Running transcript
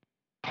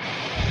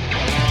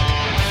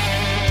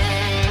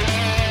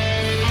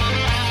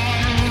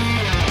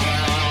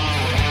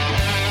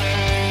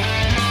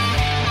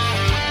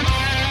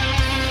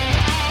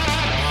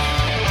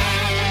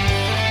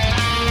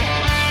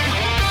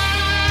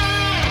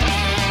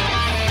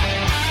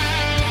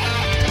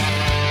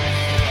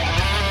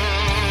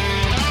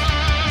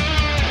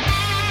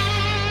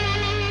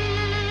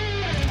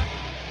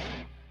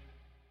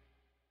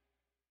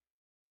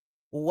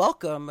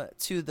Welcome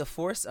to the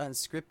Force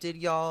Unscripted,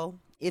 y'all.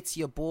 It's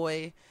your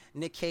boy,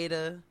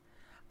 NKDA.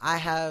 I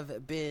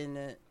have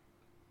been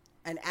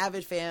an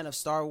avid fan of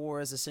Star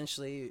Wars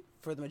essentially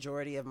for the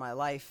majority of my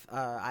life.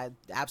 I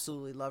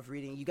absolutely love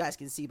reading. You guys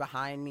can see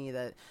behind me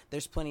that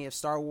there's plenty of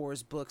Star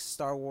Wars books,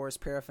 Star Wars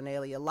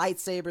paraphernalia,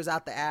 lightsabers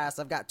out the ass.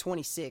 I've got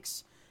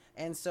 26.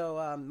 And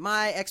so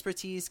my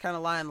expertise kind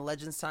of lie on the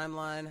Legends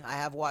timeline. I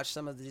have watched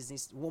some of the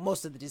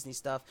most of the Disney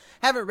stuff.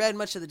 Haven't read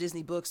much of the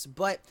Disney books,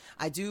 but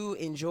I do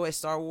enjoy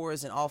Star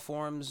Wars in all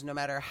forms, no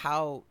matter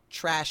how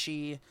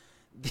trashy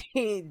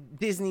the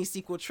Disney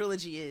sequel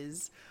trilogy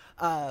is.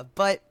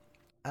 But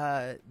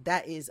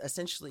that is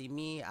essentially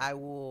me. I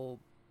will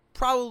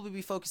probably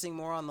be focusing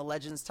more on the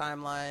Legends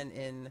timeline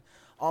in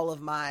all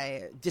of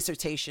my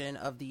dissertation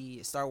of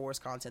the Star Wars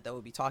content that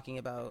we'll be talking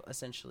about,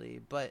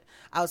 essentially. But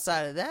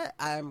outside of that,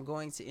 I'm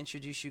going to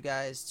introduce you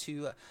guys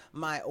to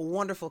my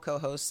wonderful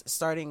co-hosts,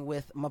 starting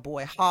with my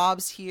boy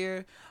Hobbes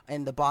here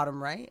in the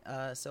bottom right.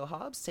 So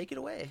Hobbes, take it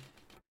away.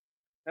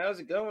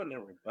 How's it going,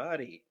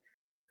 everybody?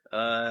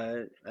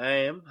 I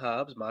am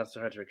Hobbes,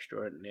 Monster Hunter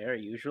Extraordinaire,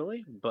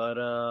 usually,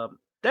 but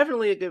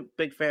definitely a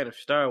big fan of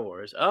Star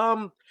Wars.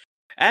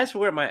 As for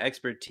where my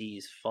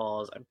expertise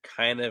falls, I'm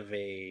kind of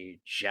a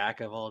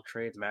jack of all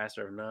trades,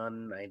 master of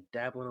none. I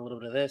dabble in a little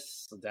bit of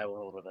this, dabble in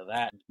a little bit of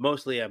that. I'm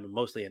mostly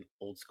an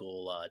old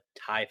school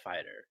TIE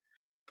fighter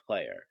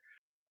player.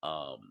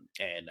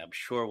 And I'm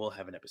sure we'll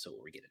have an episode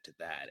where we get into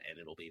that, and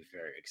it'll be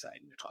very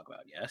exciting to talk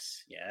about.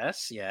 Yes.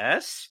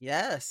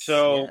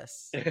 So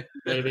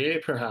maybe,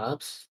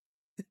 perhaps.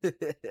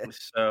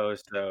 So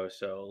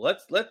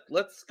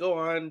let's go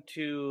on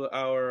to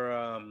our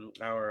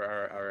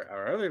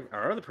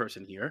other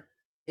person here.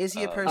 Is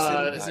he a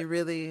person? Is he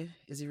really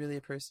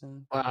a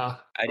person? Wow,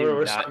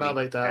 we're starting out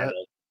like that.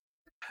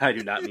 I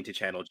do not mean to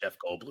channel Jeff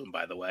Goldblum,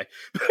 by the way.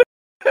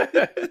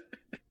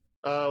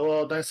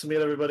 Well, nice to meet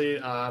everybody.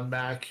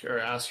 Mac or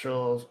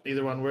Astral,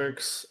 either one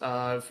works.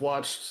 I've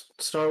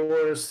watched Star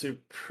Wars through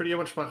pretty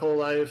much my whole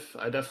life.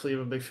 I definitely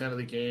am a big fan of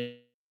the game.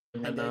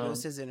 And there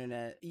goes his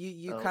internet.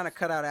 You kind of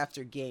cut out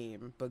after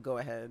game, but go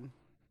ahead.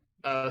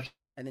 And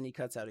then he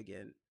cuts out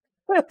again.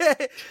 What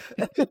did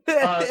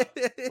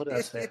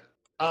I say?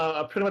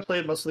 I pretty much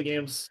played most of the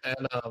games,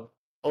 and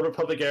Old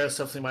Republic era is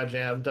definitely my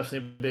jam.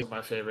 Definitely big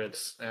my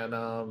favorites, and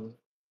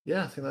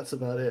yeah, I think that's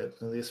about it,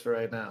 at least for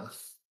right now.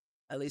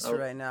 At least for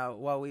right now,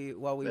 while we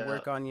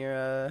work on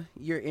your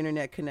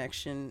internet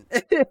connection.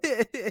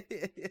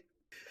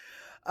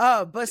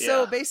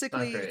 So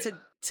basically,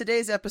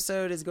 today's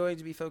episode is going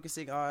to be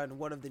focusing on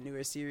one of the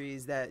newer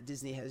series that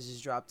Disney has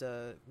just dropped,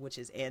 which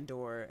is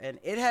Andor, and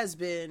it has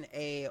been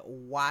a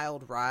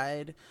wild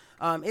ride.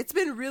 It's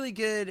been really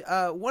good.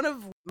 One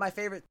of my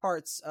favorite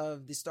parts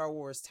of the Star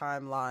Wars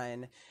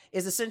timeline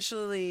is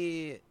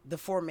essentially the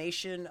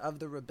formation of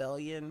the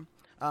rebellion,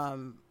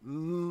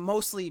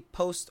 mostly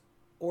post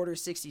Order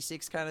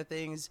 66 kind of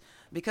things,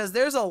 because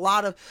there's a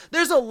lot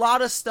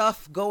of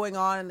stuff going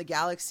on in the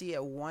galaxy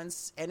at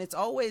once, and it's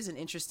always an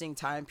interesting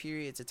time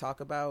period to talk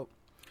about.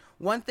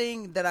 One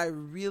thing that I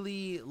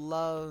really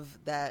love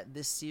that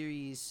this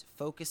series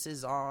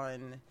focuses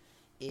on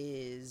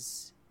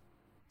is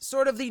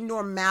sort of the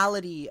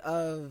normality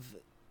of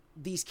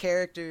these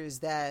characters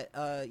that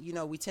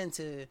we tend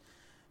to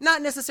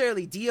not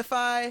necessarily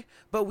deify,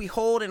 but we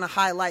hold in a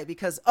high light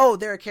because,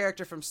 they're a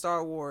character from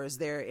Star Wars.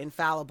 They're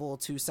infallible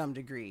to some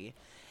degree.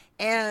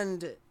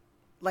 And,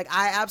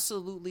 I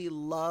absolutely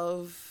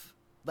love,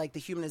 the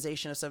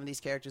humanization of some of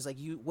these characters.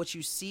 What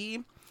you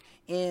see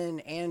in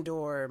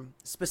Andor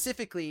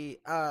specifically,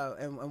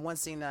 and one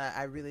scene that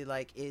I really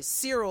like is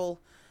Cyril,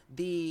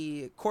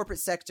 the corporate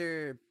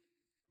sector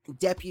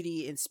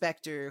deputy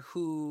inspector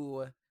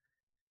who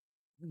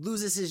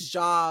loses his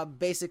job,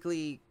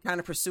 basically kind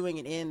of pursuing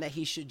an end that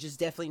he should just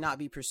definitely not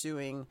be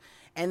pursuing,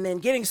 and then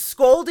getting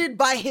scolded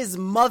by his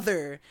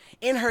mother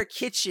in her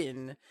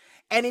kitchen.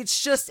 And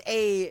it's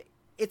a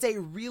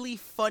really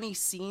funny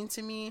scene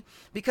to me,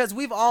 because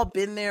we've all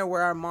been there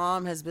where our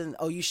mom has been,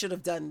 you should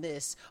have done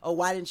this.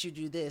 Why didn't you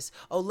do this?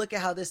 Look at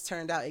how this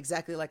turned out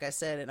exactly like I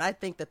said. And I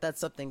think that that's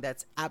something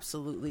that's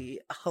absolutely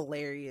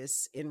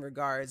hilarious in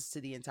regards to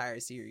the entire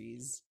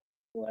series.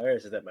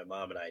 Hilarious is that my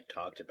mom and I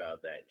talked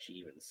about that. She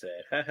even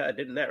said, haha,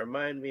 didn't that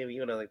remind me of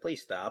you? And I was like,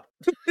 please stop.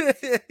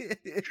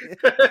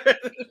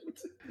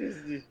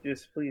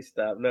 just please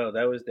stop. No,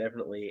 that was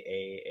definitely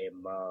a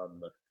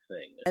mom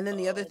thing. And then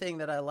the other thing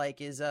that I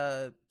like is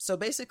so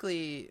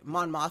basically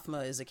Mon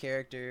Mothma is a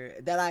character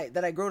that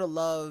I grow to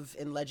love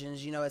in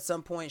Legends. At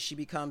some point she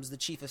becomes the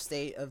chief of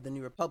state of the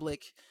New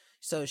Republic,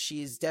 so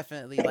she's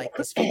definitely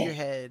this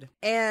figurehead.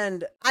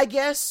 And I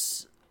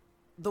guess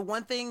the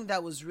one thing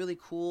that was really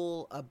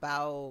cool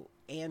about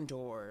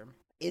Andor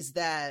is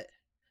that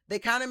they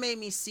kind of made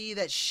me see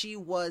that she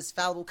was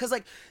fallible. Because,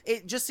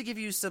 just to give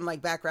you some,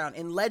 background,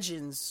 in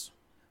Legends,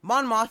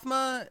 Mon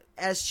Mothma,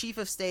 as Chief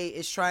of State,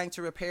 is trying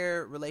to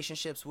repair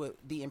relationships with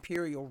the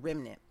Imperial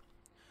Remnant,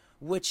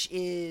 which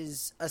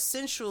is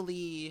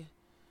essentially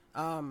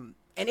an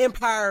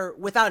empire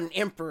without an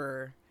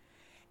emperor.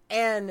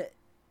 And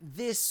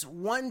this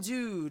one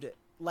dude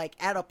like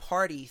at a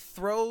party,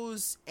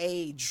 throws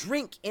a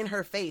drink in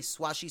her face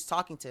while she's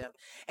talking to him,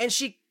 and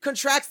she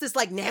contracts this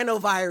like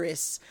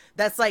nanovirus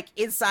that's like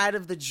inside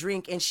of the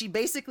drink, and she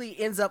basically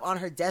ends up on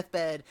her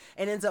deathbed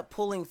and ends up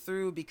pulling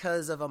through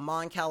because of a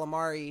Mon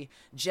Calamari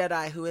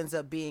Jedi who ends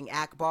up being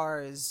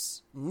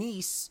Akbar's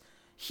niece,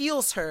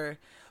 heals her.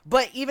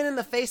 But even in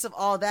the face of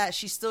all that,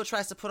 she still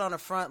tries to put on a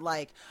front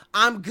like,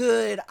 I'm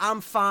good,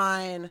 I'm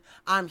fine,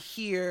 I'm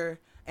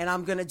here, and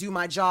I'm gonna do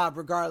my job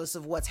regardless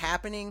of what's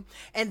happening.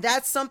 And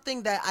that's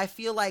something that I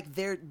feel like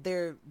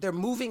they're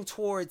moving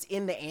towards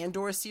in the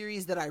Andor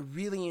series that I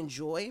really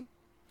enjoy,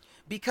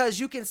 because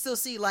you can still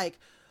see like,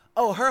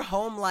 oh, her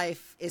home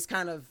life is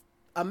kind of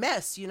a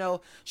mess, you know.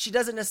 She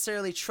doesn't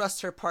necessarily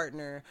trust her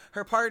partner.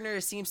 Her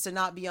partner seems to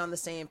not be on the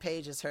same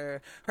page as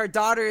her. Her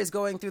daughter is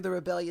going through the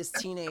rebellious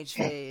teenage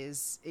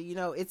phase. You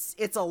know, it's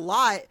a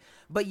lot,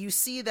 but you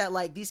see that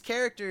like these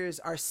characters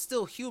are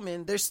still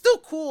human. They're still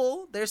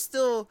cool. They're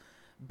still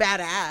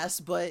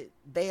badass, but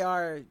they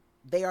are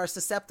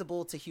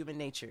susceptible to human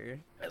nature,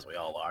 as we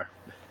all are.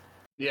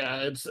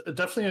 Yeah, it's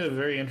definitely a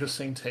very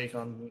interesting take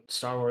on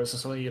Star Wars.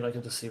 It's something you don't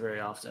get to see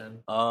very often.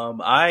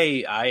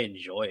 I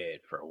enjoy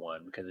it for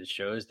one because it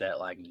shows that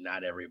like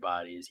not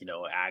everybody is, you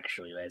know,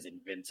 actually as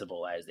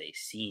invincible as they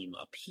seem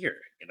up here.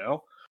 You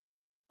know,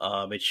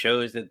 it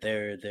shows that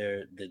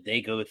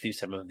they go through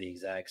some of the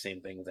exact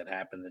same things that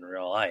happen in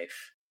real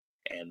life,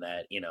 and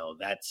that, you know,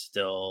 that's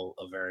still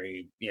a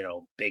very, you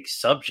know, big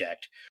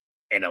subject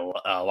in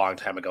a long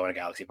time ago in a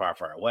galaxy far,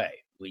 far away.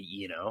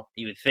 You know,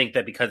 you would think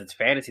that because it's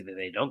fantasy that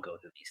they don't go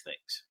through these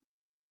things.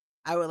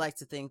 I would like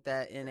to think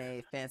that in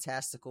a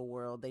fantastical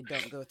world they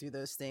don't go through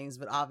those things,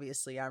 but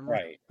obviously I'm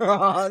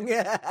wrong.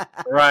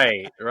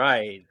 right.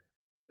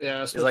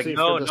 Yeah, It's like especially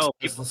for the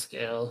people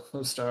scale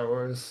of Star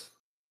Wars.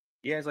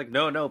 Yeah, it's like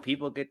no,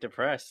 people get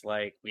depressed.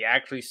 Like we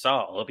actually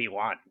saw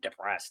Obi-Wan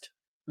depressed.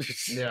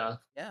 Yeah.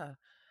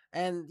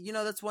 And you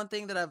know, that's one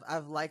thing that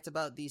I've liked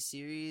about these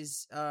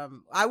series.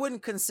 I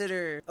wouldn't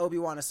consider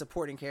Obi-Wan a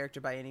supporting character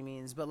by any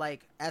means, but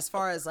like as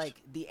far as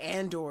like the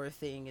Andor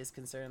thing is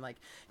concerned, like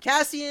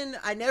Cassian,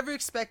 I never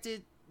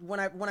expected when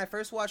I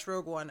first watched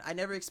Rogue One, I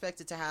never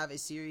expected to have a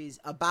series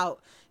about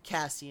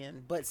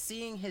Cassian, but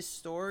seeing his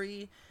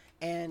story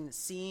and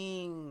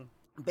seeing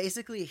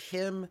basically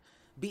him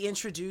be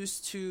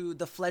introduced to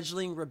the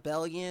fledgling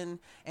rebellion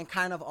and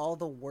kind of all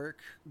the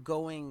work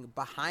going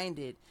behind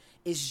it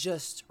is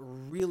just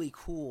really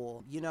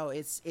cool. You know,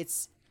 it's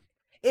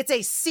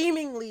a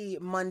seemingly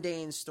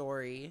mundane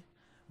story,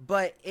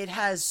 but it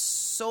has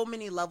so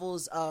many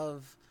levels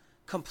of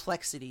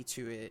complexity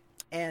to it.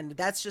 And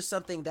that's just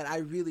something that I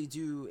really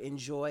do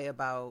enjoy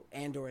about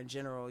Andor in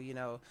general. You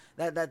know,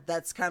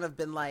 that's kind of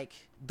been like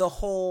the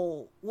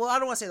whole, well, I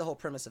don't want to say the whole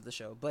premise of the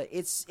show, but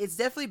it's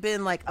definitely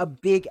been like a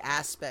big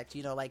aspect,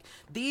 you know, like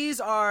these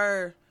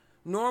are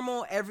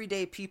normal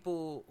everyday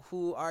people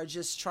who are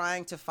just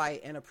trying to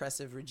fight an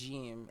oppressive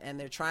regime, and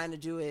they're trying to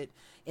do it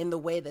in the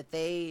way that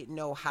they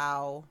know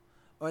how,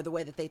 or the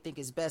way that they think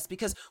is best,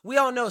 because we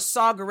all know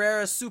Saw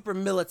Gerrera's super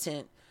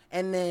militant,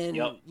 and then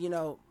you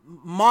know,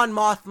 Mon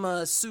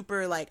Mothma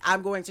super like,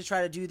 I'm going to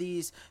try to do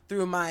these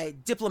through my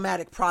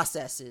diplomatic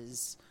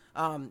processes.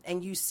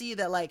 And you see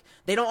that like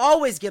they don't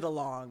always get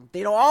along.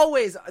 They're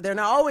not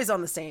always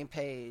on the same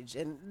page,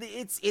 and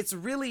it's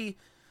really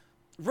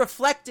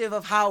reflective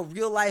of how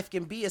real life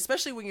can be,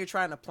 especially when you're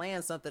trying to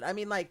plan something. I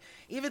mean, like,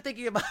 even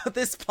thinking about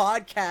this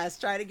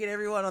podcast, trying to get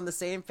everyone on the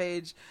same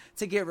page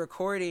to get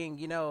recording,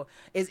 you know,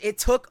 it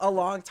took a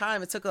long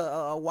time. It took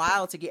a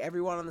while to get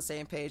everyone on the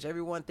same page,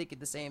 everyone thinking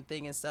the same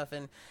thing and stuff.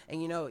 And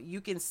you know,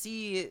 you can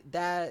see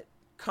that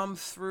come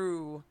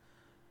through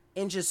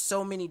in just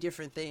so many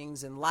different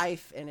things in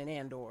life and in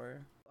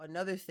Andor.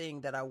 Another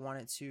thing that I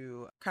wanted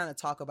to kind of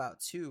talk about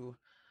too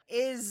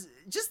is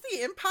just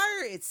the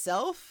Empire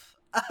itself.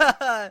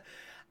 I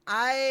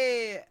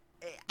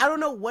don't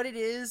know what it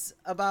is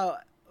about.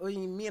 I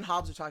mean, me and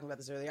Hobbes were talking about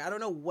this earlier. I don't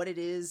know what it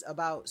is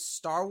about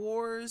Star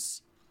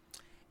Wars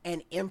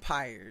and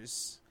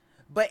empires,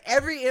 but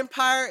every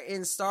empire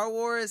in Star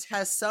Wars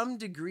has some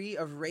degree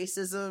of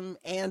racism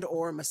and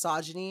or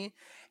misogyny,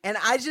 and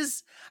I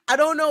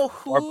don't know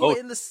who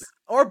in the,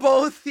 or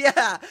both.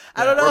 Yeah,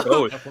 I don't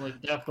know.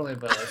 Definitely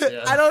both.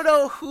 Yeah. I don't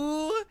know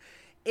who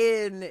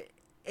in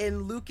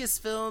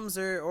Lucasfilms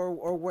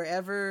or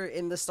wherever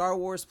in the Star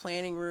Wars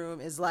planning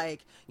room is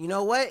like, you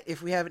know what?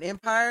 If we have an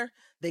empire,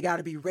 they got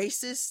to be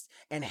racist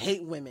and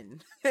hate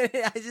women.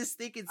 I just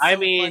think it's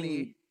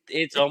funny.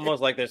 It's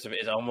almost like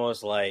it's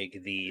almost like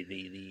they're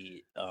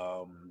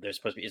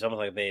supposed to be. It's almost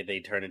like they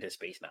turn into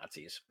space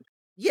Nazis.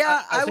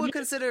 Yeah, I would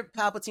consider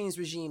Palpatine's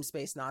regime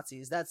space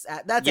Nazis. That's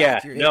yeah,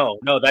 accurate. No,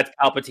 that's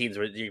Palpatine's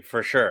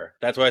for sure.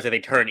 That's why I say they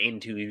turn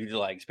into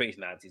like space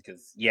Nazis,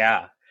 because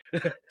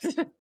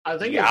I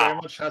think it very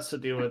much has to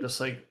do with just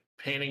like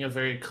painting a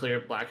very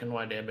clear black and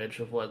white image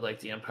of what like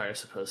the Empire is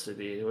supposed to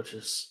be, which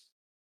is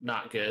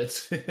not good.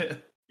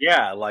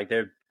 Yeah, like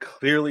they're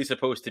clearly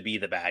supposed to be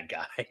the bad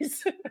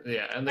guys.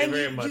 Yeah, and they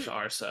very much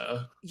are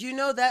so. You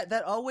know,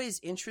 that always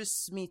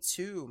interests me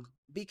too,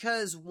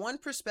 because one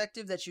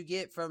perspective that you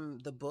get from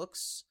the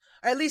books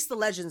or at least the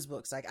Legends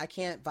books, like I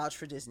can't vouch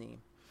for Disney,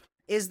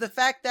 is the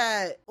fact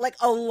that like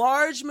a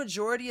large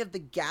majority of the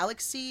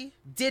galaxy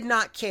did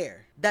not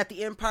care that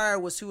the Empire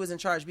was who was in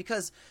charge,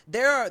 because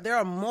there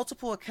are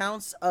multiple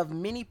accounts of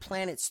many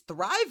planets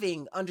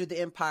thriving under the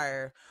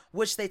Empire,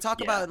 which they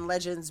talk about in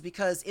Legends,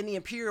 because in the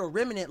Imperial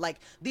Remnant,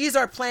 like these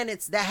are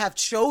planets that have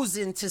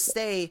chosen to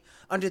stay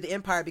under the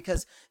Empire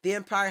because the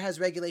Empire has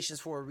regulations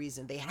for a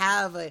reason. They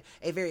have a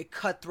very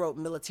cutthroat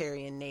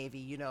military and navy,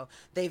 you know.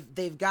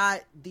 They've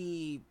got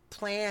the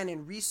plan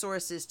and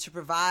resources to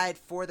provide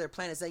for their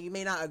planets. Now, you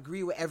may not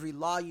agree with every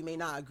law, you may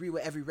not agree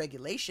with every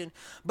regulation,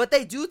 but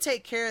they do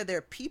take care of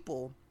their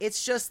people.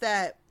 It's just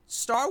that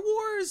Star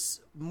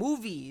Wars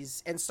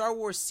movies and Star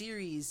Wars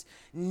series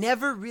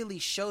never really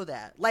show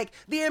that. Like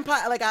the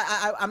Empire, like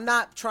I'm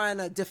not trying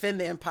to defend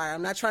the Empire.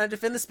 I'm not trying to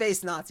defend the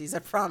space Nazis. I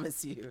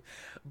promise you.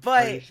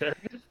 But Sure?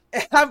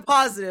 I'm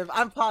positive.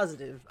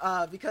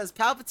 Because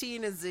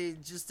Palpatine is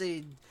just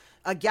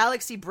a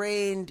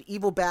galaxy-brained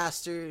evil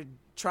bastard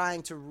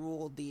trying to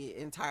rule the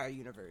entire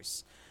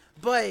universe.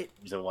 But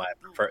there's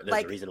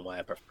a reason why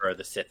I prefer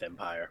the Sith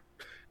Empire.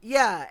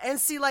 Yeah, and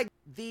see, like,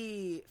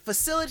 the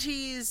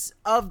facilities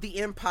of the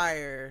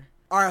Empire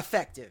are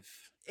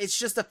effective. It's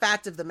just a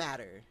fact of the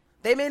matter.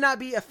 They may not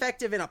be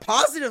effective in a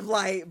positive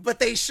light, but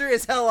they sure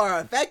as hell are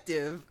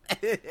effective.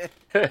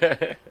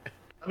 I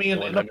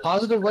mean, in a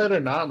positive light or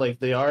not, like,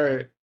 they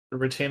are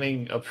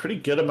retaining a pretty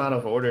good amount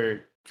of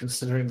order,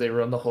 considering they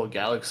run the whole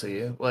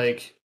galaxy.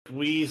 Like,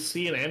 we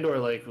see in Andor,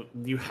 like,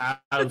 you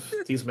have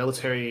these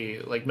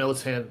military, like,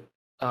 militant,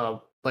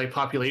 like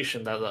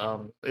population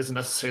that isn't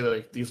necessarily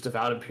like these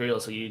devout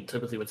Imperials that you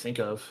typically would think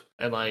of,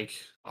 and like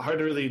hard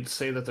to really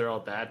say that they're all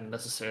bad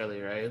necessarily,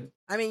 right?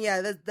 I mean,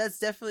 yeah, that's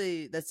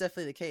definitely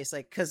the case.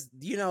 Like, because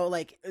you know,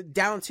 like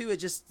down to it,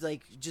 just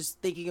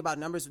thinking about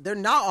numbers, they're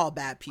not all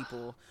bad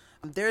people.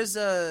 There's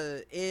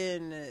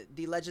in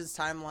the Legends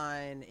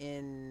timeline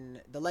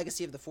in the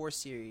Legacy of the Force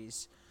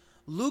series,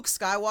 Luke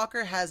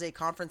Skywalker has a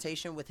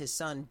confrontation with his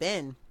son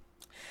Ben,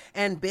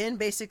 and Ben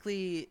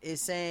basically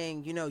is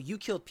saying, you know, you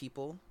killed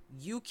people.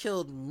 You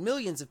killed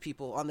millions of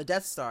people on the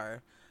Death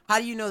Star. How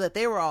do you know that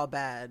they were all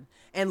bad?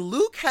 And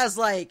Luke has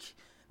like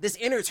this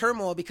inner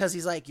turmoil because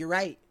he's like, you're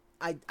right.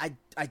 I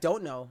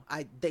don't know.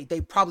 They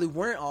probably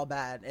weren't all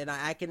bad, and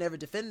I can never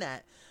defend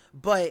that.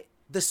 But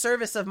the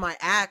service of my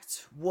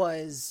act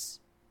was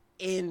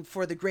in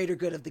for the greater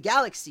good of the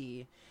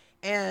galaxy.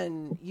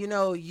 And you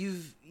know,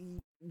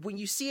 when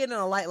you see it in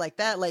a light like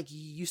that, like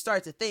you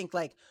start to think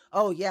like,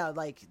 oh yeah,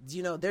 like,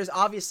 you know, there's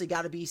obviously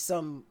got to be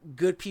some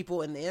good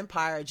people in the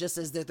Empire, just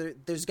as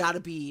there's got to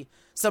be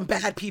some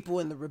bad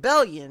people in the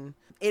rebellion.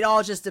 It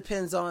all just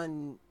depends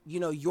on, you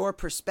know, your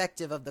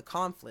perspective of the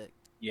conflict.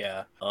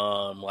 Yeah.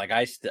 Like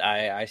I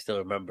still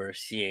remember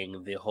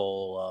seeing the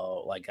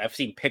whole like I've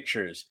seen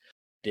pictures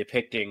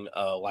depicting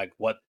like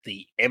what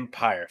the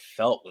Empire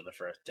felt when the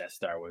first Death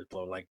Star was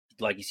blown. Like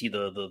you see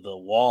the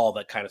wall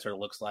that kind of sort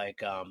of looks like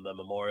the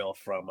memorial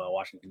from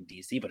Washington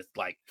D.C., but it's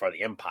like for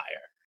the Empire,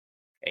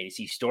 and you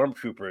see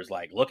stormtroopers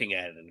like looking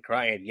at it and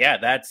crying. Yeah,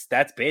 that's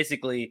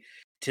basically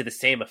to the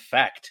same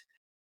effect.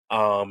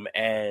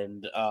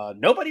 And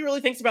nobody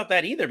really thinks about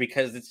that either,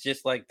 because it's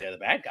just like they're the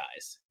bad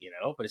guys, you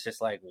know. But it's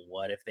just like,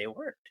 what if they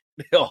weren't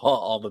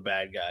all the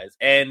bad guys?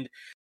 And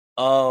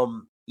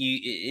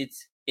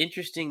it's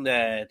interesting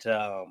that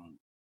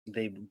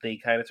they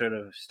kind of sort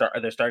of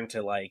they're starting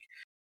to like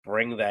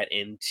bring that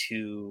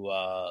into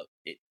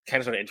it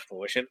kind of sort of into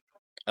fruition.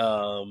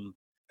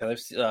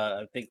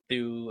 I think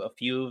through a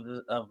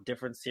few of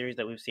different series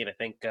that we've seen, I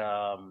think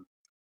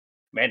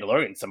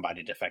Mandalorian,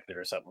 somebody defected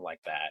or something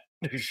like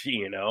that.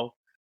 You know,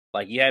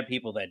 like you had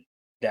people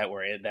that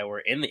were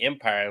in the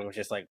Empire and was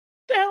just like,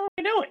 what the hell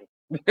am I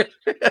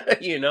doing?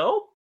 You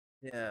know?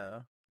 Yeah.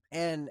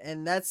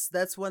 And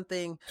that's one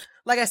thing.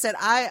 Like I said,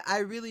 I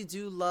really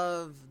do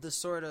love the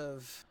sort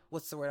of,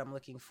 what's the word I'm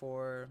looking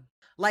for?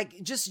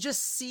 Like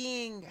just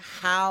seeing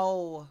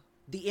how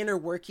the inner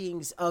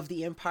workings of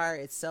the Empire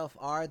itself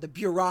are, the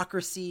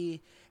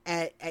bureaucracy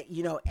at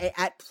you know,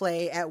 at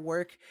play, at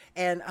work.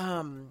 And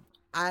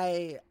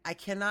I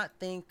cannot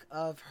think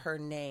of her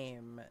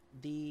name.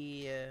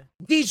 The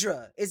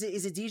Deidre. Is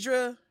it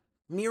Deidre?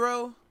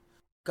 Miro?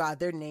 God,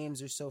 their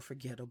names are so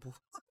forgettable.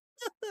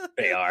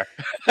 They are.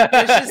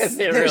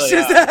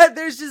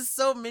 There's just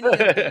so many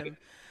of them.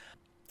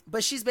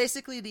 But she's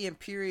basically the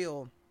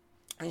Imperial,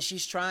 and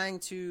she's trying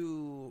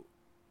to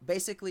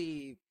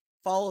basically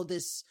follow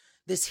this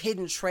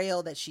hidden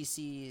trail that she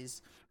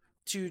sees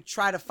to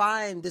try to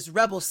find this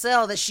rebel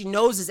cell that she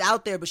knows is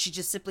out there, but she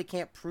just simply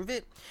can't prove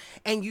it.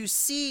 And you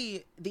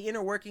see the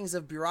inner workings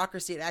of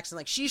bureaucracy at action.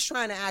 Like, she's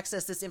trying to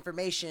access this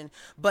information,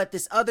 but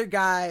this other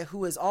guy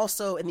who is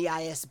also in the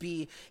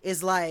ISB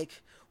is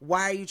like,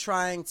 why are you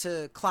trying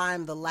to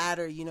climb the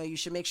ladder? You know, you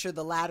should make sure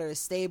the ladder is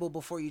stable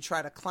before you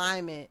try to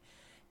climb it.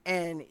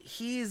 And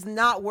he's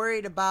not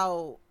worried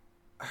about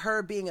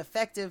her being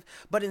effective,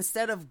 but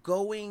instead of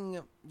going,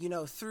 you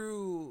know,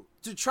 through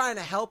to trying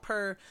to help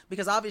her,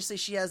 because obviously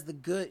she is the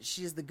good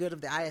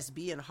of the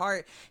ISB in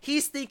heart,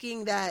 he's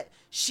thinking that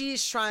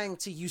she's trying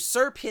to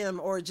usurp him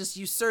or just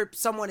usurp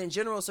someone in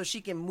general so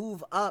she can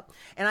move up.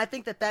 And I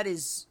think that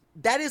is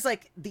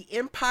like the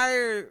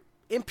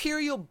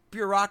imperial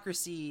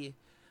bureaucracy,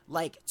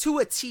 like to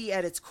a T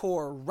at its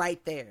core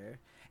right there.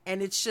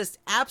 And it's just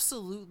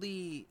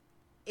absolutely,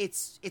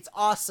 it's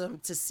awesome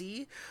to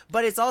see,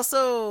 but it's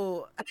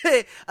also,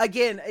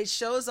 again, it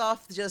shows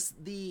off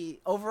just the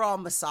overall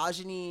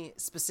misogyny,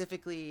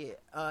 specifically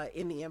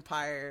in the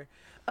Empire,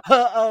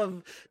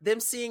 of them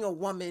seeing a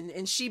woman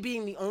and she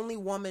being the only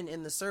woman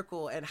in the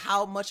circle, and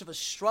how much of a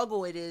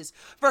struggle it is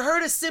for her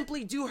to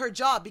simply do her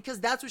job, because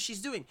that's what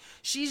she's doing.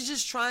 She's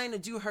just trying to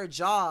do her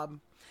job.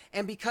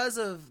 And because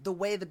of the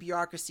way the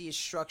bureaucracy is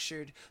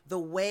structured, the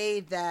way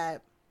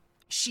that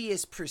she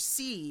is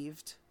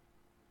perceived,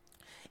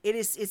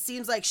 it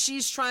seems like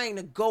she's trying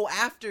to go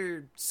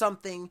after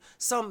something,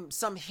 some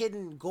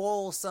hidden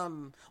goal,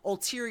 some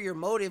ulterior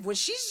motive, when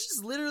she's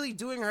just literally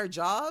doing her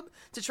job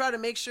to try to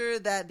make sure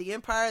that the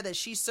empire that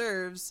she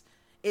serves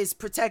is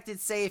protected,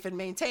 safe, and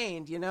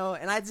maintained, you know?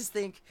 And I just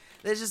think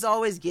that just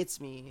always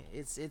gets me.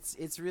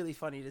 It's really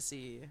funny to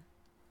see.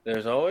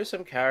 There's always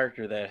some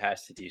character that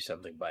has to do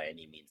something by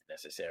any means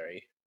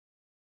necessary,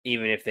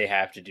 even if they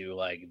have to do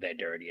like the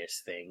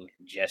dirtiest thing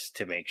just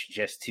to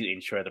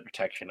ensure the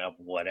protection of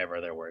whatever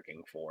they're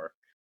working for.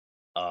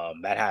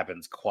 That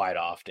happens quite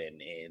often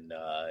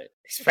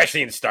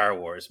especially in Star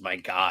Wars. My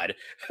God,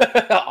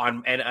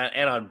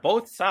 on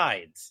both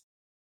sides.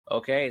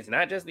 Okay, it's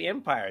not just the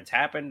Empire. It's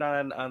happened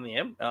on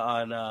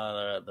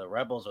the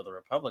Rebels or the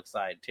Republic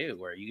side too,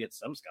 where you get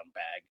some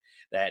scumbag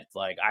that's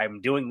like, I'm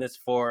doing this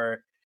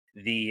for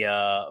the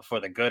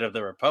good of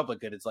the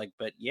Republic, and it's like,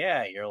 but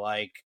yeah, you're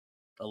like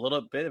a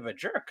little bit of a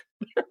jerk.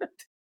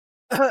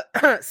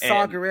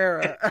 Saw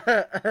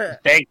Gerrera.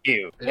 Thank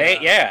you.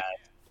 Yeah.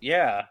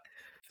 Yeah.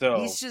 So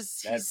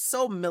he's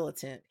so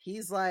militant.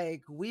 He's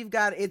like,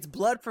 it's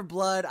blood for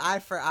blood, eye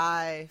for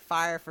eye,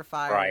 fire for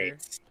fire.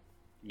 Right.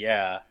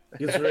 Yeah.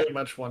 He's very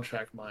much one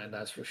track mind,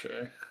 that's for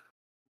sure.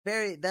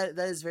 That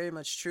is very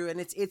much true. And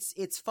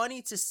it's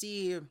funny to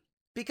see,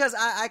 because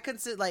I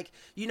consider, like,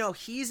 you know,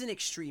 he's an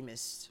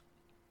extremist.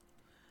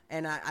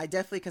 And I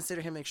definitely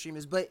consider him an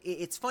extremist. But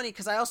it's funny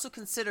because I also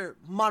consider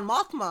Mon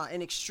Mothma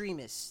an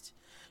extremist.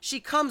 She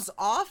comes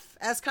off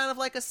as kind of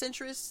like a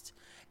centrist.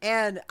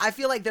 And I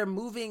feel like they're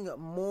moving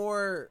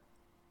more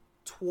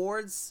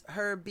towards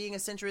her being a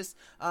centrist.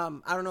 I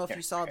don't know if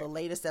you saw the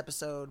latest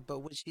episode, but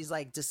when she's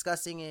like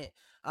discussing it,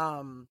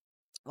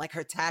 like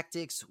her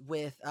tactics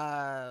with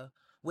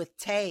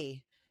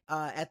Tay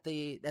at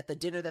the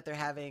dinner that they're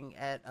having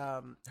at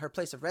her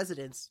place of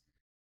residence.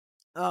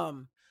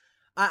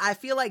 I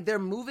feel like they're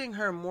moving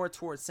her more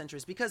towards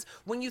centrist, because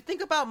when you think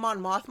about Mon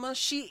Mothma,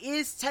 she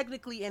is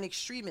technically an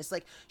extremist.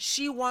 Like,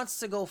 she wants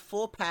to go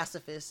full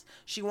pacifist.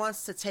 She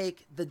wants to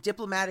take the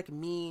diplomatic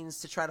means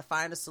to try to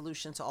find a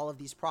solution to all of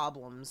these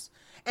problems.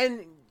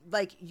 And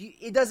like,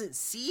 it doesn't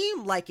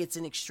seem like it's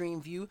an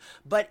extreme view,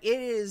 but it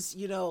is,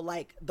 you know,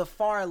 like the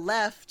far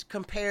left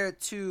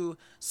compared to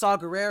Saw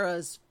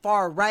Gerrera's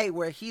far right,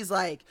 where he's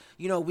like,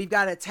 you know, we've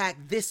got to attack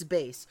this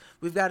base,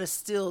 we've got to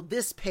steal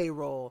this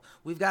payroll,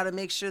 we've got to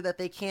make sure that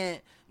they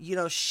can't, you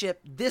know,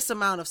 ship this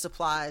amount of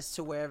supplies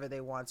to wherever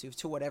they want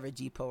to whatever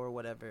depot or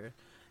whatever.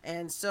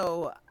 And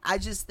so I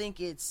just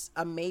think it's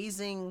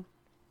amazing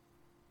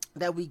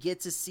that we get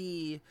to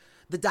see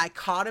the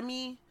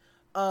dichotomy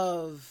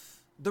of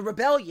the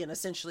rebellion,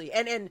 essentially,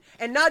 and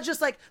not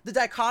just like the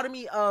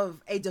dichotomy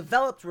of a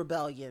developed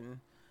rebellion,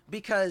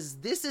 because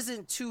this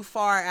isn't too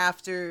far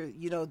after,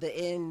 you know, the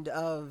end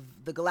of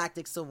the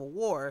Galactic Civil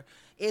War.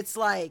 It's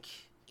like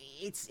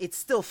it's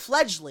still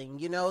fledgling,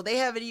 you know. They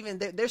haven't even,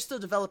 they're still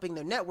developing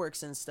their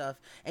networks and stuff,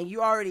 and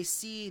you already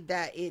see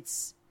that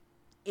it's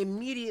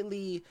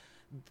immediately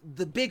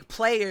the big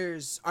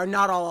players are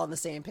not all on the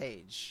same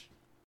page.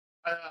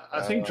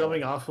 I think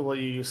jumping off of what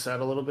you said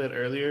a little bit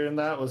earlier in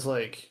that was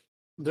like,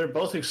 they're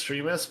both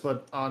extremists,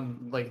 but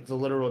on like the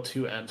literal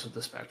two ends of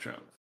the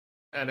spectrum.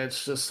 And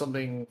it's just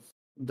something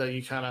that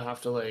you kind of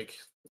have to, like,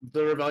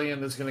 the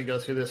rebellion is going to go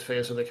through this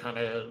phase where they kind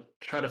of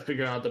try to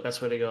figure out the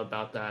best way to go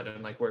about that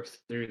and like work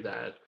through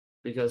that.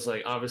 Because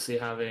like, obviously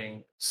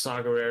having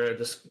Saw Gerrera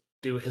just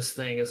do his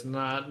thing is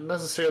not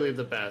necessarily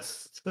the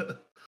best,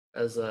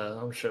 as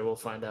I'm sure we'll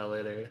find out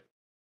later.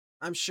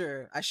 I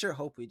sure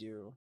hope we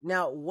do.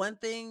 Now, one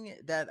thing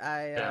that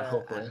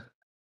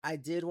I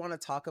did want to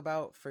talk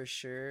about for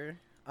sure.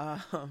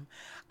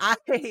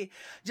 I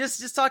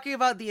just talking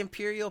about the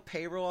Imperial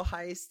payroll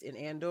heist in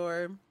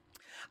Andor.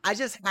 I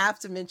just have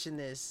to mention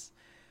this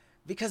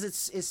because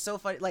it's so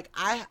funny. Like,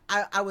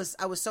 I was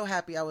so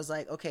happy. I was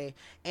like, okay,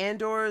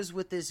 Andor's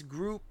with this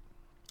group.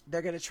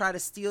 They're gonna try to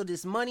steal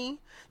this money.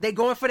 They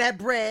going for that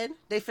bread.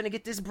 They finna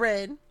get this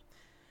bread.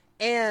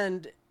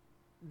 And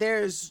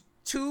there's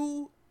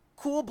two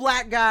cool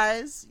black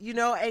guys, you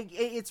know, and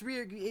it's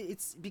weird.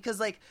 It's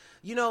because, like,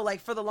 you know, like,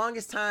 for the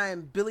longest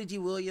time, Billy D.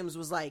 Williams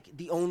was, like,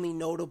 the only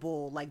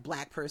notable, like,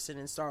 black person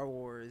in Star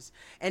Wars.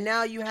 And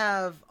now you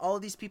have all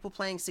these people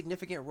playing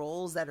significant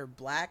roles that are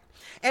black.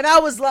 And I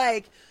was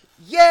like,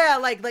 yeah,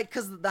 like,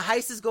 because the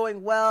heist is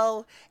going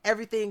well,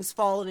 everything's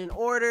falling in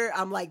order.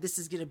 I'm like, this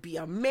is going to be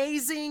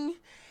amazing.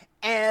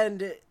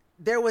 And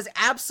there was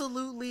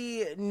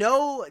absolutely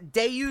no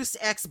Deus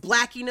ex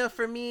Blackina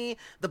for me.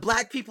 The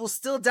black people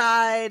still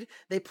died.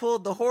 They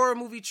pulled the horror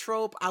movie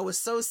trope. I was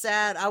so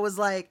sad. I was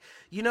like,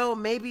 you know,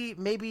 maybe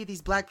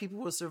these black people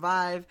will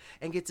survive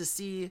and get to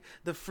see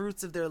the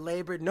fruits of their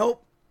labor.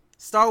 Nope.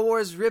 Star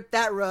Wars ripped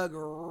that rug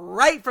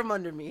right from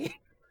under me.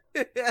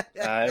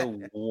 I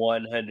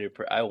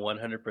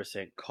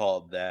 100%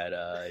 called that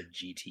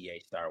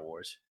GTA Star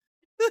Wars.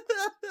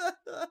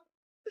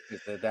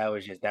 That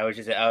was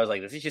just I was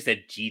like, this is just a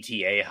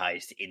GTA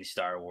heist in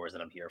Star Wars,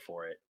 and I'm here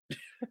for it.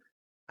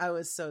 I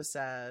was so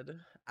sad.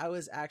 I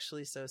was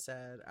actually so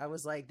sad. I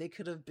was like, they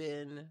could have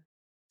been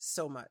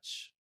so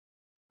much.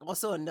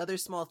 Also, another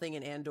small thing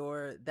in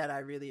Andor that I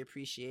really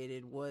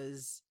appreciated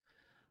was,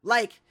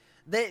 like,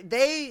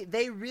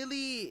 they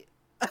really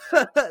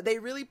they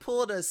really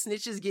pulled a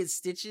snitches get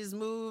stitches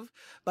move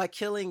by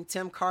killing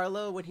Tim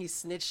Carlo when he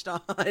snitched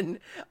on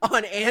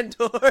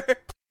Andor.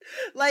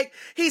 Like,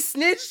 he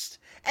snitched,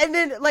 and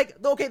then, like,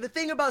 okay, the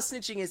thing about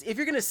snitching is, if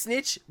you're gonna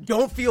snitch,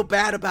 don't feel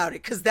bad about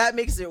it, because that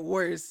makes it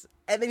worse.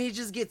 And then he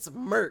just gets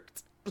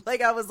murked.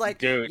 Like, I was like,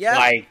 dude, yeah.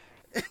 Like,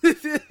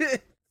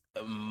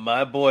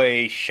 my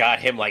boy shot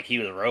him like he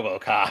was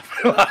RoboCop.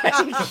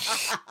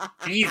 Like,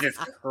 Jesus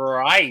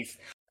Christ.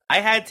 I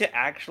had to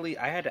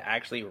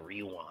actually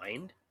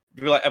rewind,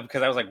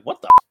 because I was like,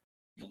 what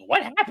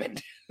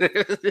happened?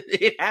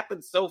 It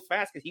happened so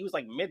fast, because he was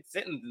like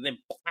mid-sentence, and then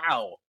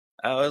pow.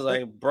 I was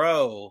like,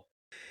 bro.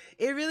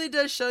 It really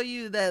does show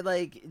you that,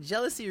 like,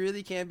 jealousy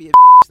really can be a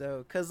bitch,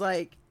 though. Because,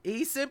 like,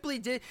 he simply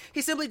did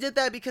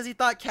that because he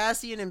thought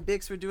Cassian and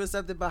Bix were doing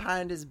something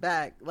behind his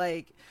back.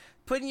 Like,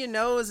 putting your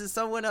nose in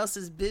someone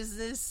else's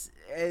business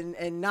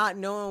and not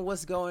knowing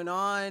what's going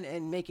on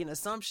and making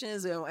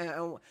assumptions.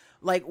 And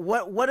like,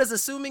 what does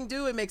assuming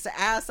do? It makes an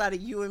ass out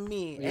of you and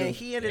me. Yeah. And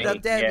he ended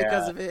up dead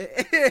because of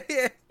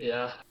it.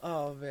 Yeah.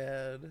 Oh,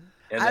 man.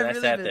 And then I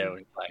sat there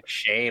with, like,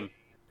 shame.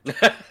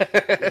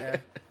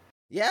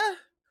 Yeah.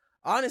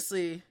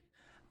 Honestly,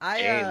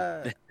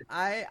 I'm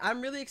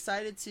really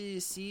excited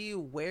to see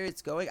where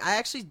it's going. I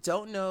actually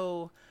don't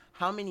know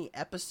how many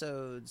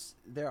episodes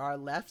there are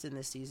left in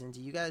this season.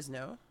 Do you guys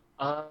know?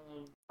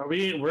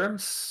 We're in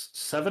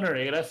 7 or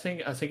 8, I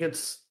think. I think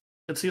it's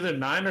either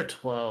 9 or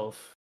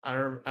 12.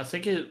 I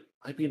think it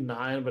might be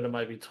 9, but it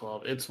might be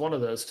 12. It's one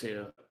of those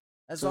two.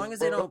 As long as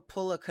they don't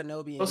pull a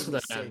Kenobi in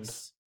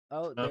 6.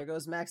 Oh, there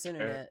goes Mac's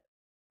internet.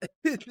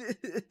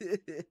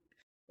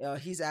 Oh,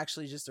 he's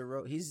actually just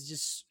he's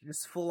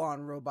just full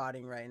on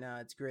roboting right now.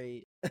 It's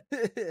great.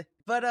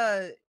 But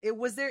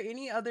was there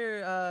any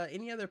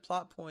other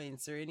plot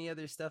points or any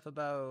other stuff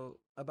about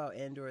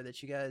Andor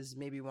that you guys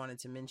maybe wanted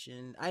to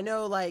mention? I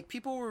know, like,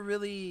 people were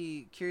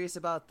really curious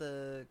about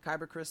the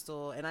Kyber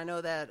crystal, and I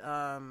know that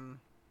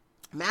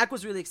Mac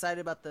was really excited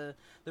about the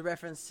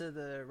reference to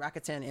the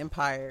Rakatan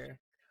Empire,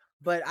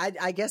 but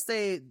I guess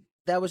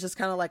that was just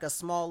kind of like a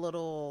small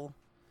little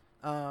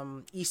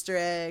Easter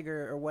egg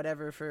or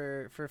whatever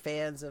for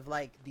fans of,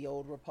 like, the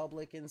Old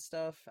Republic and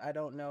stuff. I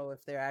don't know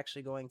if they're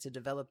actually going to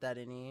develop that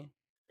any.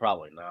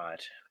 Probably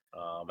not.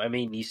 I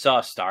mean, you saw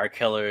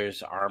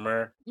Starkiller's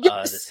armor.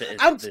 Yes!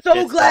 I'm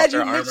so glad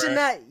you mentioned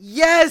that.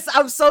 Yes,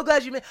 I'm so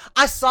glad you mentioned.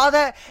 I saw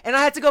that, and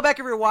I had to go back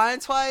and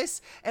rewind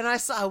twice, and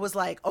I was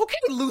like, okay,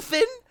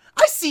 Luthen,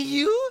 I see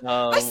you.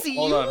 I see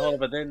hold you. On.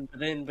 But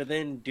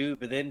then,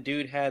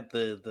 dude had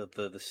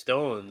the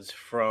stones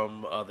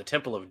from the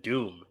Temple of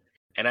Doom.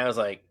 And I was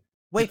like,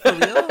 wait, for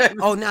real?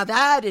 Oh, now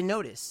that I didn't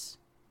notice.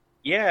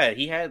 Yeah,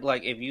 he had,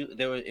 like, it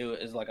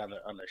was like on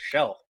the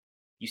shelf.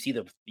 You see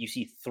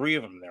 3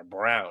 of them, they're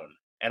brown.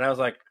 And I was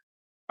like,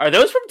 are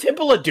those from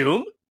Temple of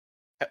Doom?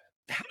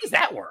 How does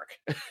that work?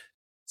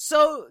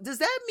 So, does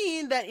that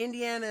mean that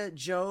Indiana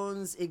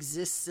Jones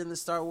exists in the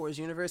Star Wars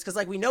universe? Because,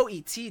 like, we know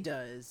E.T.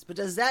 does, but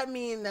does that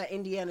mean that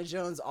Indiana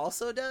Jones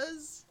also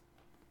does?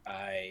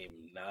 I'm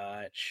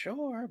not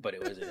sure, but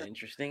it was an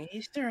interesting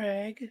Easter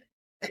egg.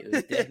 It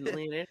was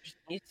definitely an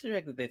interesting Easter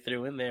egg that they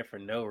threw in there for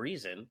no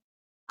reason.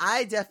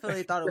 I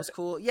definitely thought it was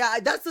cool. Yeah,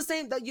 that's the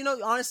same. That, you know,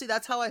 honestly,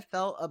 that's how I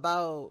felt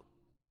about,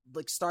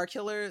 like,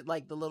 Starkiller,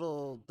 like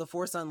the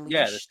Force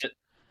Unleashed.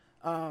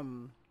 Yeah,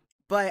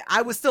 but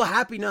I was still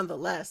happy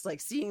nonetheless.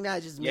 Like, seeing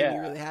that just made me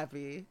really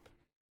happy.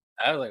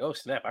 I was like, oh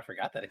snap! I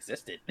forgot that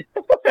existed.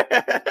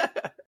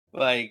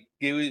 Like,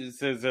 it was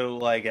so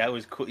like, that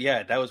was cool.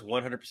 Yeah, that was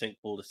 100%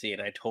 cool to see,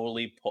 and I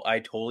totally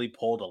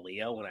pulled a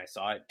Leo when I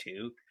saw it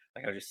too.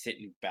 Like, I was just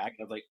sitting back,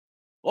 and I was like,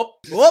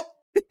 whoop.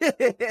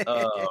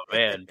 Oh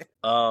man,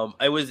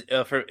 it was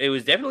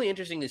definitely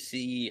interesting to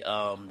see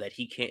that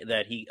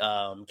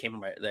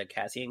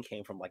Cassian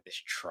came from, like,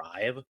 this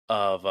tribe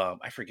of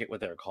I forget what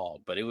they're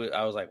called, but I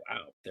was like,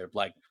 wow, they're,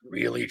 like,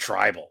 really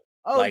tribal.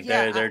 Oh Like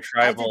yeah, their I did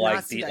tribal not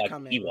like see the that like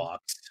coming.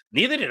 Ewoks.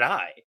 Neither did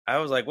I. I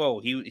was like, whoa,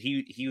 he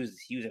was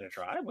in a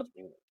tribe.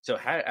 So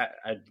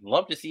I'd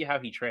love to see how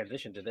he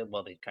transitioned to them.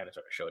 Well, they kind of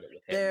sort of showed it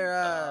with him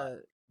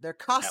They're at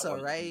Casa, one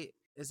point. right?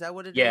 Is that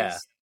what it Yeah,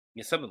 is?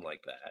 yeah, something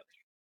like that.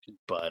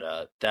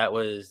 But that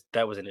was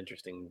an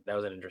interesting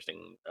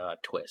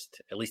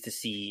twist. At least to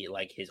see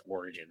like his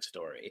origin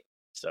story,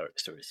 so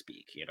to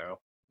speak. You know.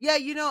 Yeah,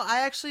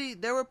 I actually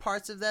there were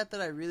parts of that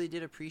that I really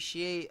did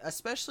appreciate,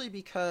 especially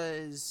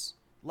because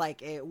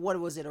like what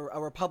was it? A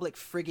Republic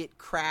frigate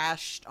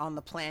crashed on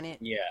the planet,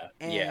 Yeah,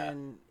 yeah.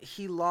 and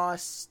he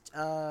lost.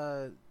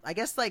 I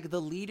guess like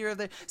the leader of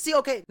the. See,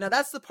 okay, now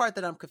that's the part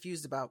that I'm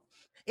confused about.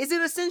 Is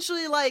it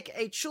essentially like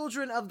a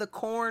Children of the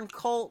Corn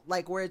cult,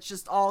 like where it's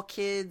just all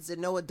kids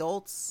and no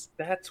adults?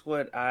 That's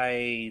what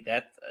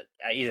either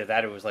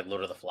that or it was like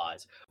Lord of the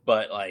Flies.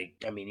 But like,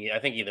 I mean, I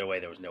think either way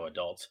there was no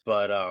adults.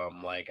 But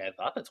like, I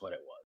thought that's what it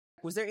was.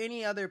 Was there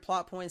any other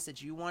plot points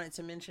that you wanted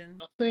to mention?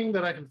 Nothing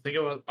that I can think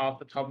of off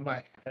the top of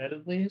my head,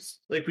 at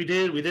least. Like we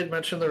did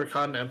mention the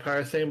Rakan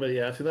Empire thing, but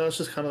yeah, I think that was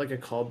just kind of like a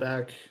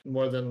callback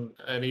more than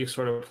any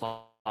sort of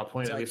plot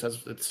point, So at like, least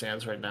as it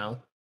stands right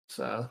now.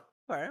 So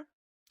all right.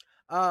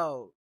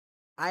 Oh,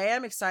 I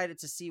am excited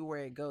to see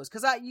where it goes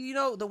because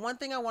the one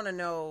thing I want to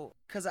know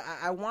because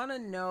I want to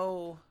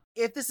know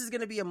if this is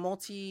going to be a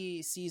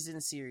multi-season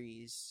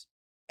series,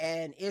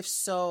 and if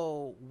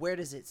so, where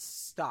does it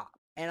stop?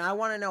 And I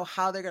want to know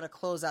how they're going to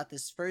close out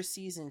this first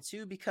season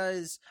too,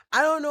 because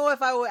I don't know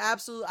if I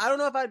don't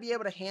know if I'd be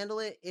able to handle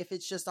it if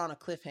it's just on a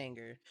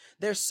cliffhanger.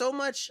 There's so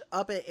much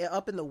up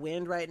in the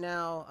wind right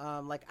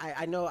now. Like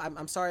I know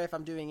I'm sorry if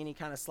I'm doing any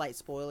kind of slight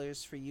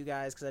spoilers for you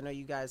guys because I know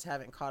you guys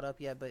haven't caught up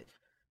yet, but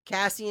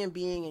Cassian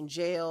being in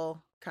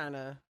jail, kind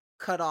of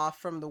cut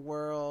off from the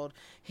world,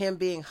 him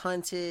being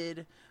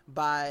hunted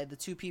by the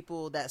two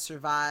people that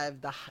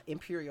survived the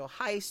Imperial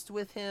heist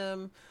with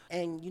him,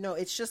 and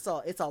it's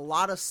a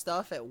lot of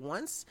stuff at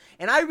once.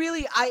 And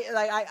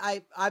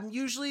I'm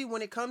usually,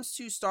 when it comes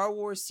to Star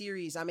Wars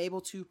series, I'm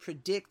able to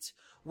predict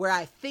where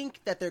I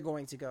think that they're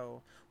going to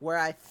go, where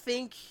I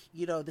think,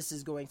 this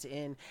is going to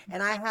end.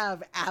 And I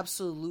have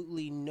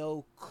absolutely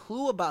no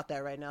clue about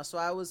that right now. So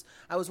I was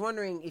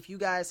wondering if you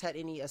guys had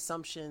any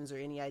assumptions or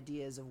any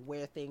ideas of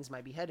where things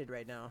might be headed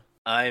right now.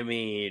 I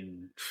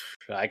mean,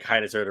 I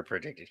kind of sort of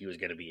predicted he was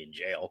going to be in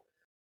jail.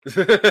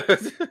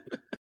 Because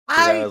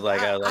I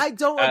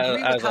don't agree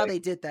I with was how like, they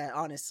did that,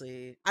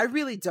 honestly. I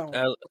really don't.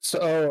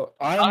 So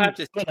I'll I'm have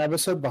to. an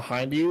episode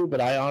behind you, but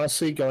I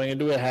honestly going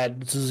into it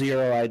had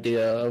zero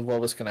idea of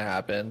what was going to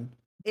happen.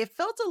 It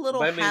felt a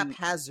little I mean,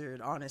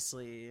 haphazard,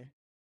 honestly.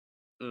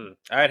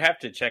 I'd have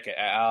to check it.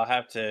 I'll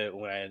have to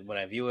when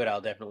I view it.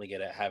 I'll definitely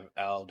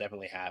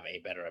have a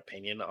better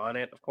opinion on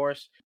it, of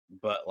course.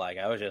 But like,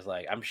 I was just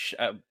like,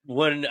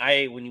 when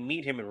you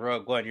meet him in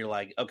Rogue One, you're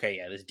like, okay,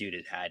 yeah, this dude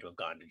has had to have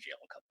gone to jail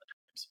a couple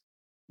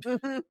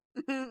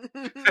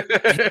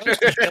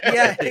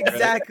Yeah,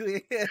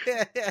 exactly.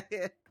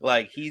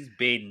 Like he's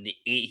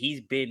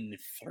been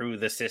through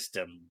the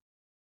system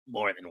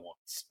more than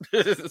once.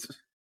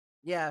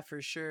 Yeah,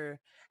 for sure.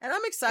 And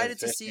I'm excited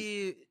to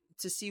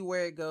see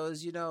where it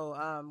goes.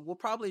 We'll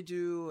probably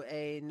do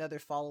another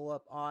follow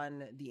up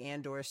on the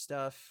Andor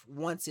stuff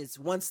once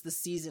the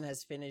season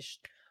has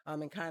finished,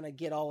 and kind of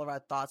get all of our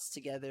thoughts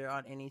together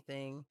on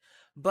anything.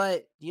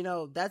 But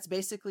that's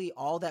basically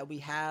all that we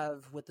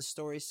have with the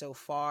story so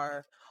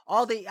far.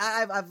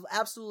 I've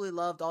absolutely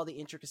loved all the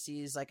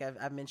intricacies, like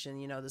I've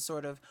mentioned. The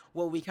sort of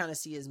what we kind of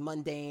see as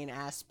mundane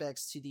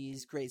aspects to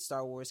these great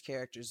Star Wars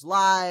characters'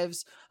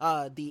 lives,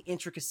 the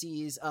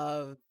intricacies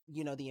of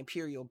the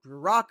Imperial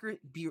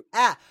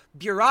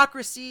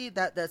bureaucracy.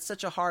 That's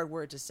such a hard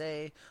word to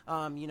say.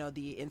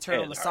 The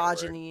internal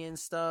misogyny and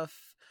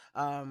stuff.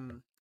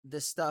 The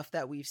stuff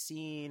that we've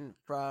seen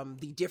from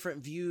the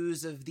different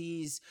views of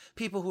these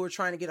people who are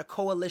trying to get a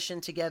coalition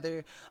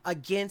together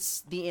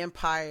against the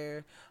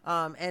Empire.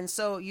 And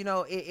so,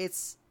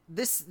 it's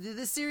this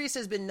series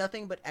has been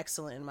nothing but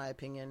excellent in my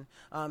opinion.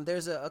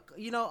 There's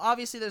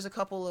obviously there's a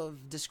couple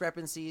of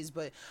discrepancies,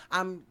 but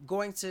I'm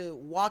going to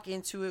walk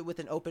into it with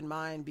an open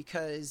mind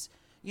because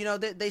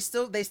they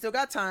still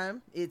got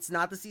time. It's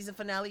not the season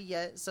finale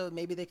yet, so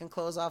maybe they can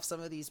close off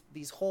some of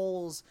these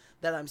holes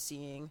that I'm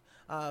seeing.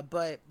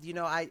 But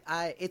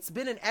it's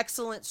been an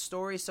excellent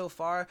story so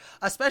far,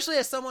 especially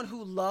as someone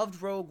who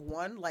loved Rogue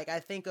One. Like, I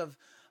think of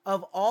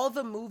all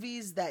the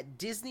movies that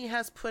Disney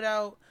has put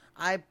out,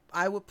 I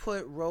would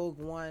put Rogue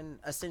One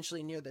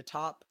essentially near the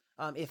top.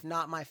 If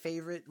not my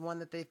favorite one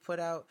that they've put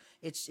out.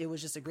 It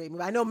was just a great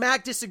movie. I know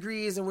Mac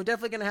disagrees, and we're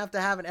definitely going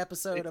to have an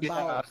episode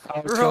about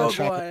Rogue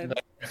One.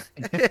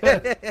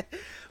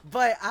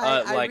 But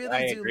I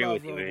really do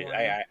love Rogue One.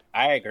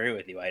 I agree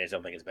with you. I just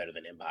don't think it's better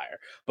than Empire.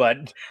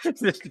 But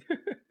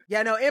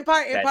yeah, no,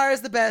 Empire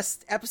is the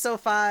best. Episode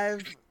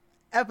 5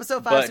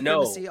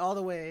 supremacy all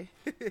the way.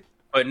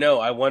 But no,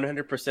 I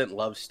 100%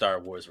 love Star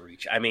Wars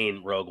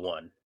Rogue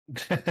One.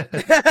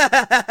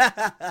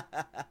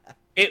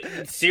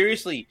 It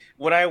seriously,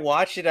 when I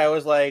watched it, I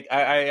was like,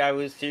 I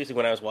was seriously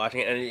when I was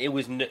watching it, and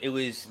it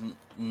was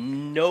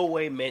no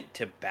way meant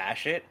to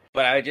bash it,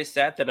 but I just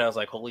sat there and I was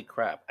like, holy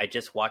crap! I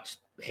just watched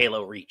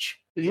Halo Reach.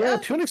 Yeah,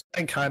 to an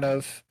extent, kind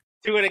of.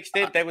 To an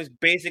extent, that was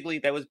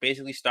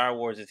basically Star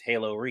Wars'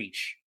 Halo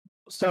Reach.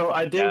 So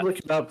I did look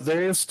it up.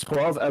 There's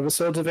 12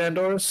 episodes of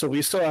Andor, so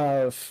we still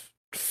have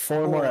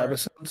four more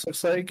episodes,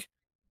 looks like.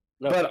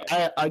 Okay.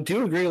 But I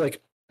do agree,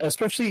 like,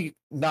 especially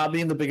not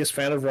being the biggest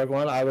fan of Rogue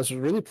One, I was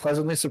really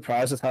pleasantly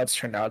surprised with how it's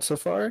turned out so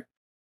far.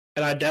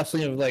 And I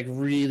definitely am, like,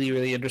 really,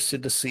 really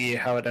interested to see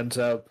how it ends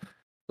up.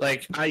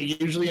 Like, I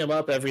usually am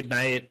up every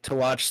night to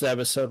watch the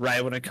episode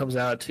right when it comes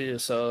out, too.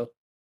 So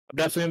I'm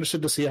definitely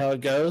interested to see how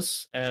it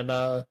goes. And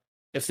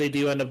if they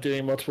do end up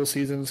doing multiple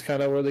seasons,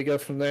 kind of where they go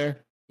from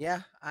there.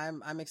 Yeah,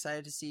 I'm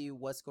excited to see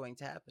what's going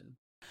to happen.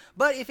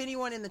 But if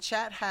anyone in the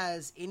chat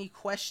has any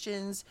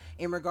questions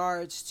in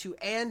regards to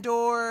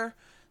Andor,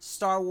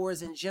 Star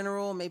Wars in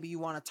general, maybe you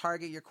want to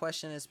target your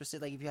question as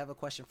specific, like if you have a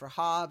question for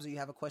Hobbs or you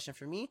have a question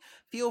for me,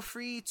 feel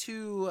free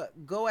to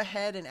go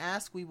ahead and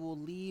ask. We will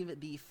leave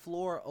the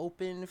floor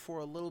open for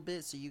a little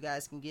bit so you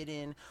guys can get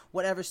in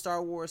whatever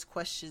Star Wars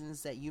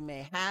questions that you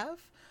may have.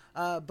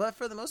 But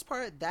for the most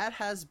part, that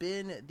has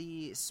been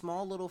the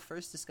small little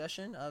first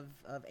discussion of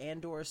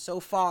Andor so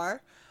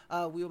far.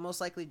 We will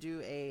most likely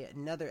do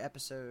another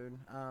episode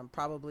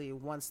probably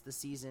once the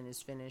season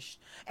is finished.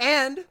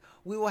 And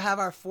we will have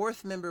our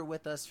fourth member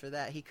with us for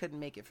that. He couldn't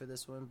make it for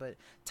this one, but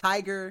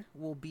Tiger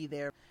will be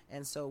there.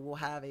 And so we'll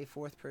have a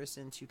fourth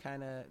person to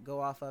kind of go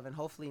off of. And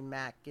hopefully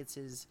Mac gets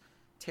his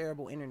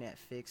terrible internet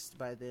fixed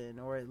by then,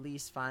 or at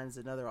least finds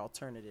another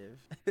alternative.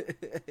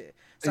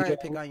 Sorry to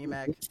pick on you,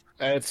 Mac.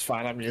 It's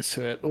fine. I'm used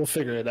to it. We'll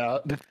figure it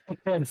out.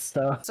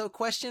 So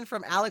question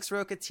from Alex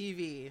Roca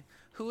TV.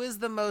 Who is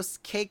the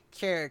most cake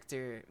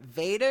character,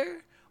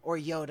 Vader or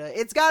Yoda?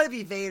 It's got to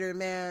be Vader,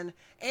 man.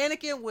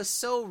 Anakin was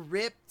so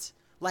ripped,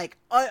 like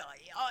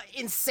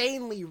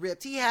insanely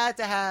ripped. He had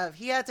to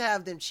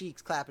have them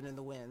cheeks clapping in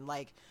the wind.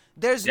 Like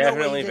there's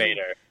definitely no way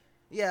Vader.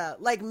 Yeah,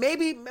 like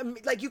maybe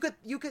like you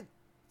could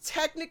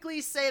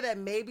technically say that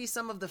maybe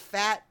some of the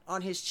fat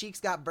on his cheeks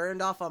got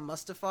burned off on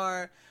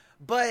Mustafar,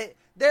 but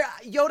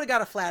Yoda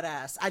got a flat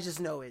ass. I just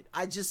know it.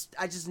 I just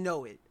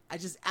know it. I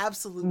just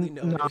absolutely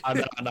know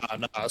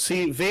it. No.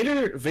 See,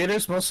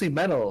 Vader's mostly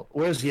metal,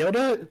 whereas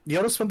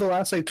Yoda spent the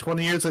last like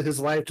 20 years of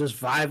his life just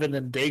vibing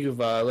in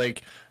Dagobah.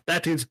 Like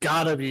that dude's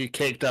gotta be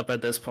caked up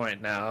at this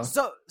point now.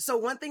 So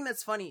one thing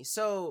that's funny.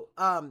 So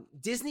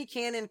Disney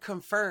Canon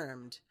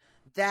confirmed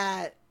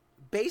that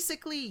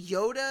basically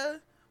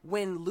Yoda,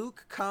 when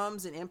Luke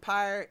comes in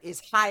Empire, is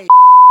high as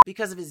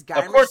because of his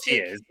Geimer. Of course he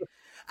is.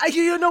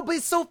 You know, but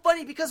it's so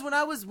funny because when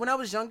I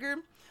was younger,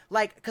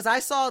 like, because I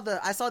saw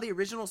the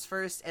originals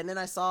first, and then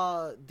I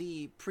saw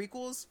the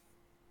prequels,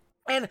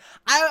 and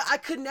I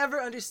could never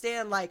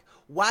understand like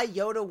why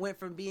Yoda went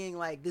from being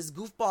like this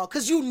goofball,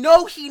 because he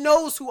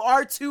knows who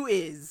R2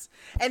 is,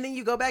 and then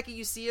you go back and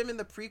you see him in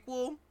the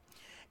prequel,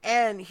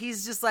 and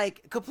he's just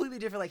like completely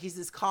different. Like he's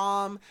this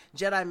calm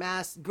Jedi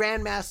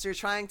Grandmaster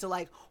trying to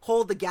like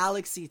hold the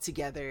galaxy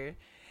together.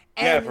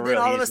 And for then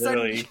real, all of a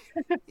sudden, really...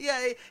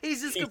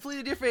 he's just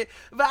completely different.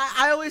 But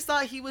I always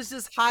thought he was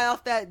just high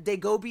off that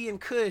Dagobian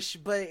Kush,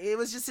 but it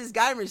was just his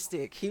Geimer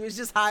stick. He was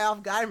just high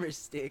off Geimer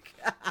stick.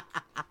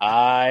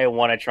 I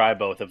want to try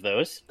both of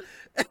those.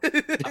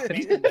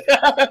 It's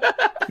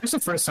the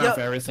first time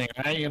for everything,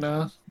 right? You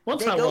know,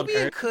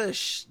 Dagobian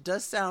Kush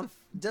does sound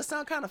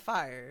kind of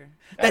fire.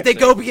 That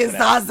Dagobian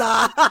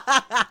Zaza.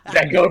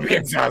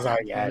 Dagobian Zaza,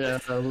 yeah,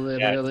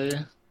 literally.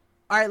 Yeah.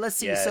 All right, let's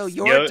see. Yes. So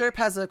Derp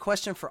has a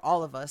question for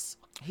all of us.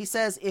 He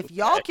says, if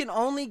y'all can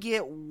only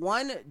get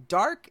one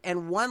dark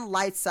and one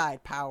light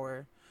side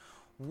power,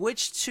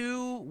 which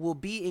two will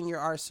be in your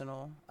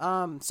arsenal?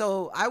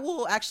 So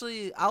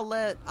I'll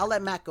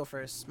let Mac go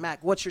first.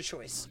 Mac, what's your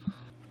choice?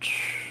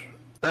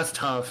 That's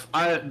tough.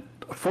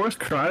 Force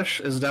Crush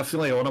is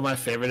definitely one of my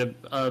favorite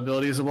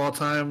abilities of all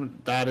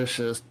time. That is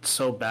just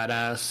so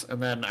badass.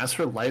 And then as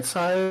for light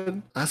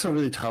side, that's a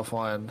really tough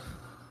one.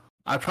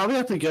 I probably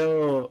have to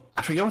go.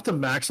 I forget what the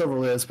max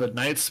level is, but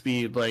Night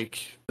Speed, like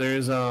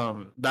there's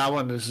that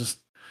one is just,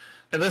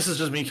 and this is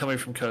just me coming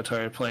from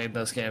KOTOR playing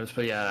those games,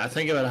 but yeah, I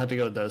think I would have to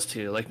go with those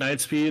two, like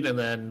Night Speed and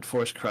then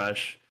Force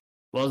Crush.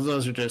 Both of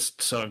those are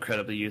just so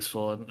incredibly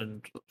useful,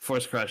 and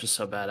Force Crush is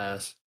so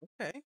badass.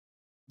 Okay,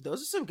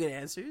 those are some good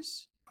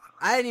answers.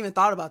 I hadn't even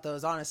thought about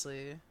those,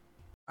 honestly.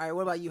 All right,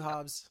 what about you,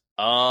 Hobbs?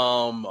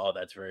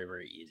 That's very,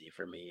 very easy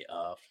for me.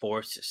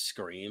 Force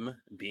Scream,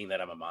 being that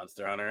I'm a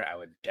monster hunter, I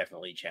would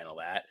definitely channel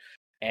that.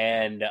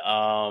 And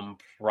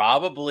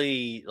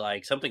probably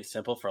like something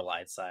simple for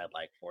light side,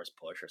 like Force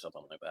Push or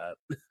something like that.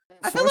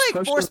 I feel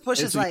like Force Push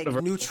is like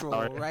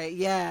neutral, right?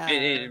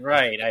 Yeah.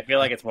 Right. I feel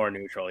like it's more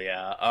neutral,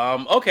 yeah.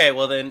 Okay,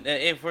 well then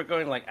if we're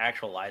going like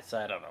actual light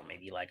side, I don't know,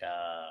 maybe like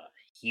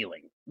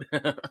healing.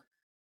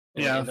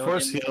 Yeah,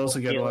 Force Heal is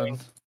a good one.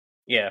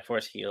 Yeah,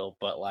 Force Heal,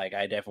 but like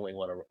I definitely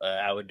want to.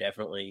 I would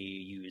definitely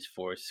use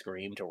Force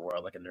Scream to roar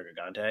like a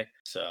Nergigante.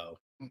 So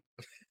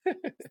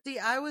See,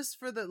 I was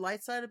for the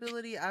light side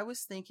ability, I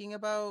was thinking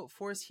about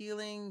force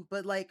healing,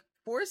 but like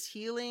force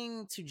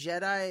healing to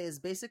Jedi is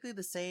basically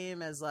the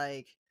same as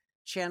like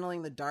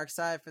channeling the dark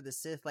side for the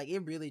Sith. Like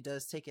it really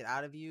does take it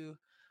out of you.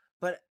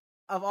 But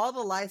of all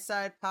the light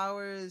side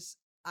powers,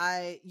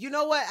 you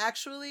know what,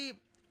 actually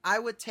I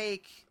would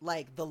take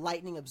like the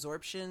lightning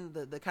absorption,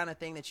 the kind of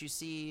thing that you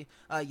see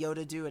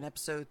Yoda do in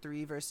episode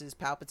 3 versus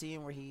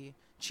Palpatine, where he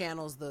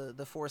channels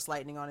the force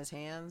lightning on his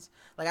hands.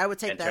 Like I would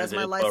take that as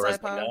my light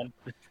side power.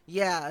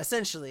 Yeah,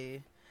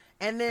 essentially.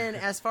 And then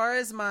as far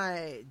as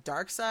my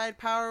dark side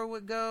power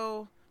would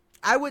go,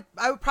 I would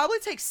probably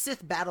take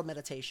Sith battle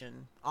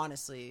meditation,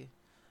 honestly.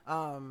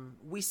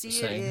 We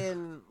see it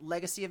in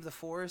Legacy of the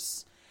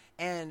Force,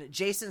 and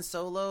Jason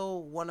Solo,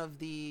 one of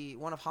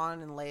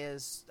Han and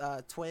Leia's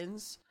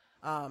twins,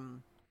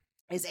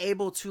 is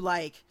able to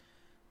like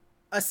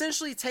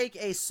essentially take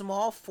a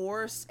small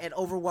force and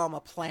overwhelm a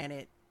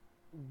planet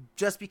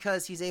just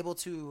because he's able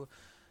to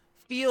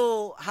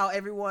feel how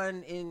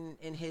everyone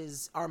in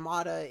his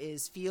armada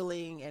is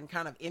feeling and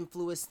kind of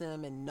influence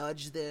them and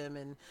nudge them.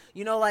 And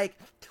you know, like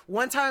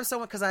one time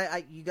someone, because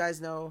I you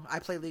guys know I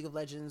play League of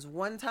Legends,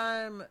 one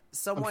time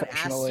someone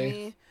asked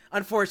me,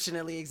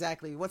 unfortunately,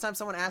 exactly, one time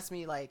someone asked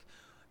me like,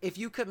 if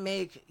you could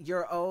make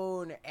your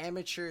own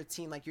amateur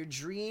team, like your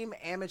dream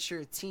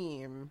amateur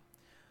team,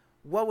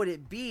 what would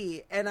it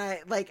be? And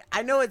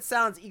I know it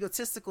sounds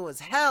egotistical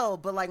as hell,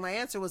 but like my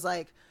answer was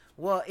like,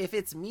 well, if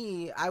it's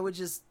me, I would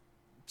just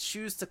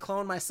choose to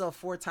clone myself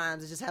 4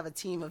 times and just have a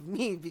team of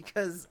me,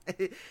 because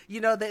you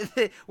know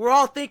we're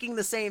all thinking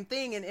the same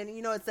thing, and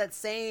you know, it's that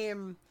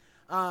same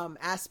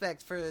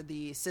aspect for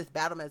the Sith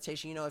battle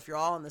meditation. You know, if you're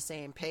all on the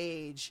same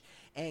page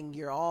and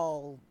you're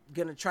all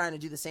gonna trying to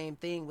do the same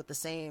thing with the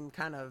same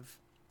kind of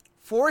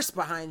force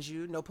behind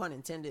you, no pun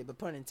intended, but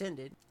pun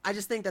intended, I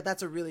just think that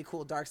that's a really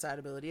cool dark side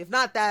ability. If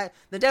not that,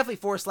 then definitely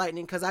force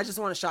lightning, because I just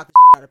want to shock the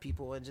shit out of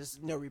people and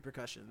just no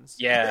repercussions.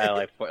 Yeah,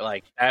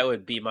 like that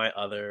would be my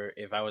other,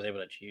 if I was able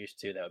to choose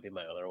to, that would be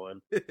my other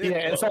one.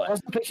 Yeah, if I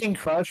wasn't picking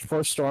Crush,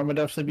 Force Storm would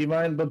definitely be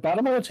mine, but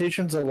battle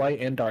meditation's a light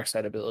and dark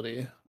side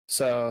ability,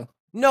 so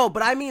no,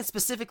 but I mean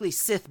specifically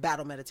Sith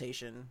battle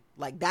meditation,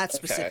 like that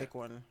specific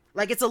one.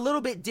 Like it's a little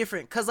bit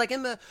different, because like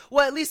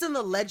at least in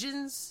the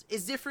Legends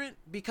it's different,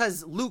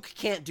 because Luke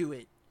can't do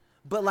it,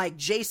 but like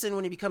Jason,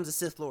 when he becomes a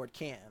Sith Lord,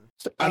 can.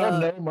 So I don't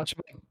know much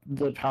about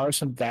the powers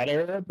from that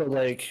era, but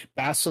like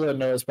Bastila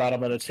knows battle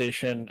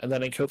meditation, and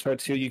then in KOTOR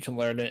 2 you can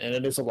learn it, and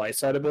it is a light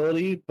side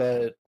ability,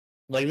 but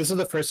like this is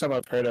the first time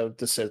I've heard of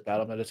the Sith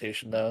battle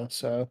meditation though,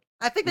 so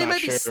I think they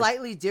might be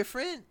slightly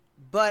different,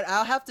 but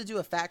I'll have to do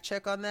a fact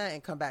check on that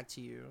and come back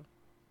to you.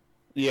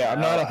 Yeah,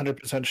 I'm not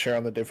 100% sure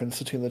on the difference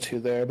between the two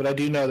there, but I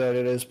do know that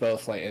it is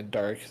both light and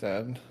dark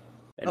then.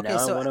 And okay,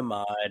 now I want a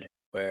mod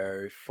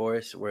where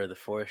the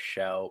Force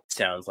shout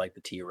sounds like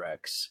the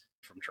T-Rex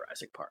from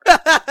Jurassic Park.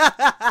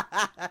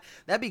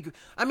 That'd be good.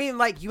 I mean,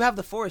 like, you have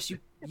the Force,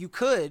 you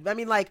could. I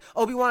mean, like,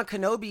 Obi-Wan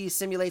Kenobi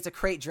simulates a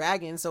crate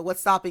dragon, so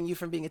what's stopping you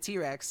from being a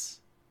T-Rex?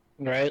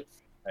 Right.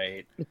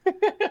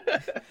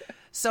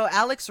 So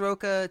Alex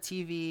Roca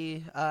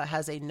TV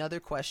has another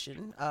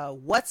question.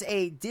 What's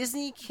a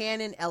Disney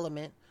canon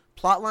element,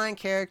 plotline,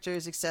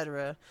 characters,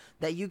 etc.,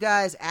 that you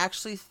guys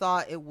actually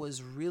thought it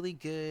was really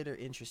good or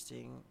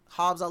interesting?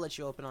 Hobbs, I'll let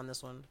you open on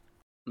this one.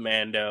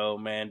 Mando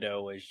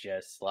was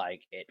just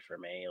like it for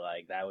me.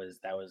 Like that was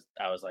I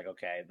was like,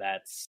 okay,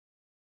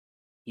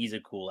 he's a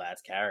cool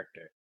ass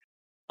character.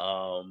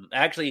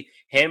 Actually,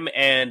 him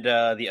and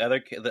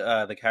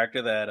the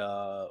character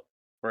that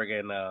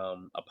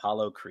friggin'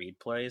 Apollo Creed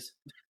plays.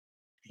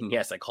 And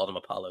yes, I called him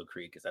Apollo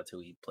Creed because that's who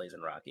he plays in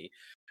Rocky.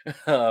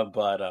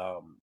 But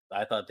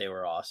I thought they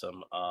were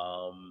awesome.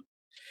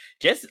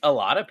 Just a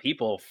lot of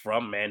people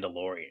from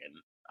Mandalorian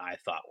I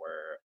thought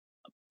were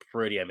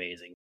pretty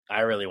amazing.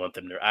 I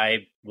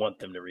want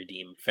them to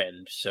redeem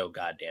Finn so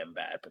goddamn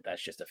bad, but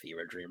that's just a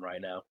fever dream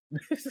right now.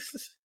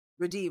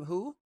 Redeem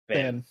who?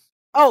 Finn.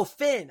 Oh,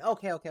 Finn.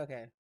 Okay.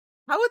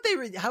 How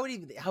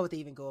would they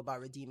even go about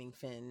redeeming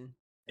Finn?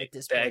 At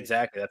this point?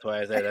 Exactly. That's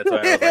why I said. That's why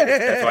I was like.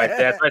 That's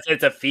why I said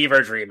it's a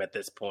fever dream at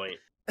this point.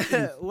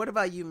 What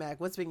about you, Mac?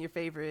 What's been your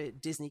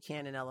favorite Disney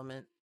canon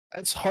element?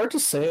 It's hard to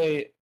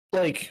say.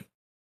 Like,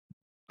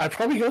 I'd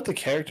probably go with the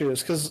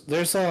characters, because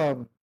there's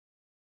the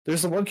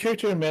one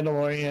character in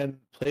Mandalorian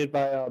played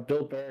by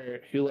Bill Burr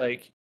who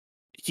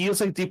he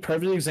is like the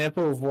perfect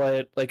example of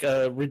what like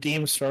a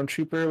redeemed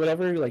stormtrooper or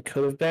whatever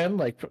could have been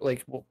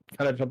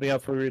kind of jumping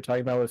up what we were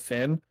talking about with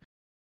Finn,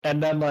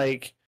 and then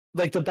like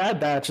the Bad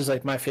Batch is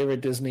like my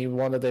favorite Disney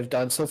one that they've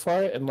done so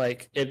far, and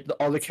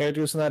all the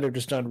characters in that are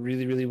just done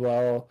really, really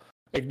well.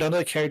 Like none of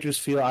the characters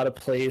feel out of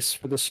place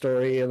for the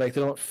story, and like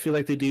they don't feel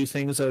like they do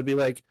things that would be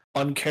like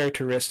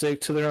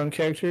uncharacteristic to their own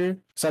character.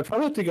 So I'd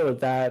probably have to go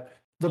with that.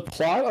 The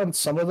plot on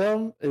some of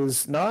them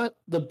is not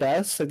the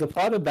best. Like the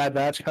plot of Bad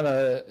Batch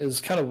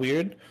is kind of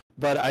weird,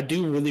 but I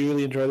do really,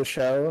 really enjoy the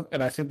show,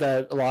 and I think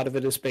that a lot of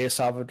it is based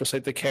off of just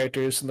like the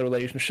characters and the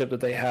relationship that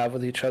they have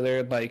with each other,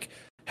 and like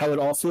how it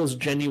all feels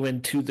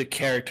genuine to the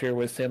character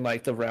within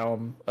like the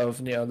realm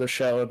of the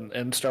show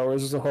and Star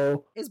Wars as a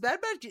whole. Is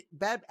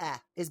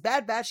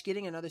Bad Batch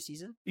getting another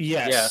season?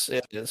 Yes,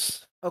 it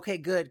is. Okay,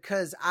 good.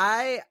 Because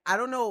I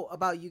don't know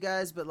about you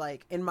guys, but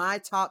like in my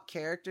top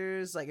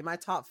characters, like in my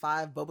top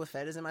 5, Boba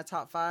Fett is in my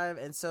top 5,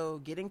 and so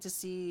getting to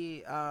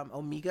see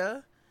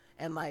Omega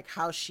and like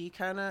how she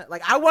kind of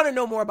like, I want to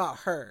know more about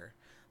her.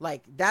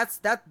 Like that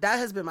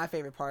has been my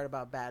favorite part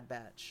about Bad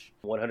Batch.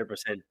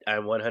 100%.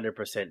 I'm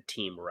 100%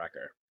 Team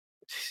Wrecker.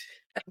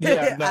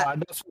 Yeah, no,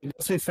 I'm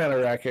definitely a fan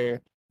of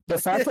Wrecker. The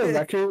fact that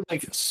Wrecker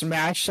like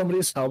smashed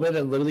somebody's helmet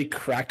and literally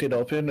cracked it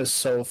open is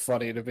so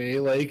funny to me.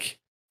 Like,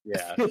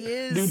 yeah,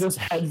 dude just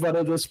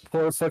headbutted this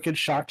poor fucking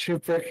shock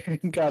trooper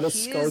and got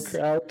his skull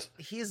cracked.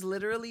 He's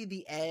literally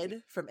the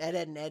Ed from Ed,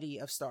 Ed and Eddie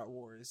of Star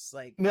Wars.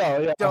 Like, no,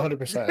 yeah,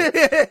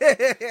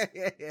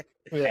 100%.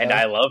 Yeah. And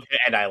I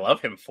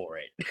love him for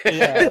it.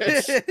 Yeah,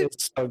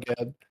 it's so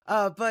good.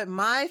 But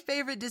my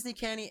favorite Disney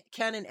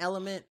canon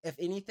element, if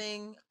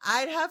anything,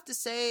 I'd have to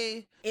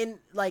say in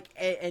like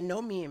and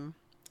no meme,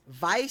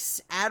 Vice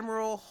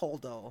Admiral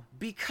Holdo,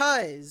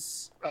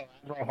 because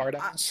Admiral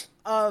Hardass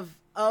of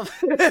of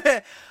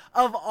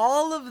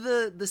all of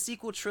the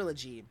sequel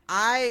trilogy,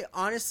 I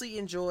honestly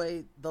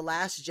enjoy The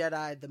Last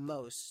Jedi the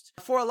most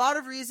for a lot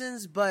of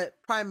reasons, but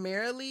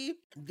primarily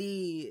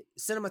the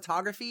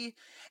cinematography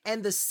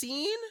and the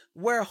scene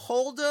where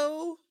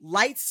Holdo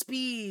light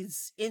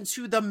speeds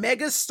into the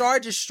Mega Star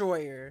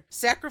Destroyer,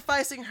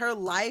 sacrificing her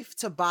life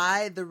to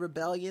buy the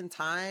rebellion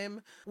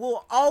time,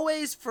 will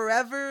always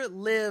forever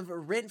live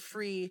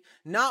rent-free,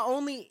 not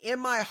only in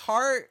my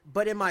heart,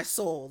 but in my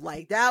soul.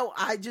 Like that,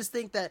 I just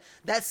think that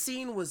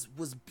scene was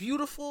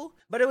beautiful,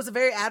 but it was a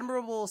very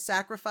admirable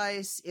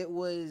sacrifice. It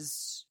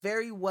was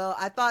very well.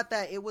 I thought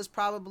that it was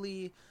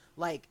probably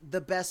like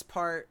the best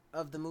part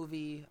of the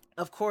movie.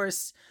 Of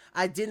course,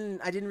 I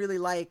didn't really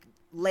like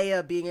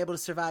Leia being able to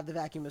survive the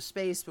vacuum of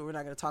space, but we're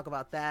not going to talk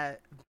about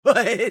that.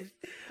 But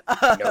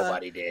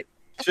nobody did.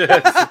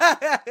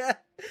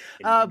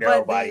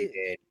 Nobody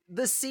did.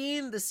 The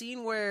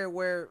scene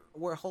where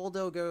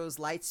Holdo goes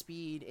light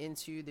speed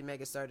into the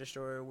Mega Star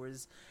Destroyer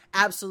was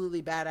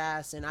absolutely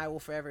badass, and I will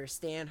forever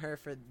stand her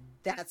for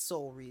that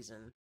sole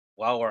reason.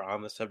 While we're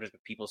on the subject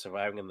of people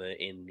surviving in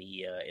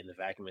the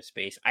vacuum of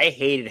space, I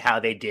hated how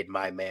they did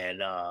my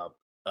man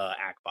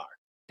Akbar.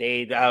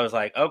 I was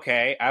like,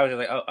 okay. I was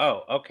like,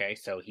 oh, okay,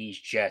 so he's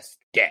just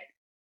dead.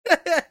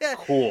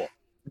 Cool.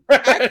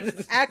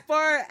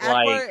 Akbar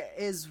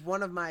is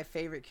one of my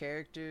favorite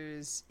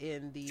characters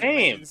in the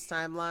Legends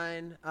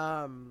timeline.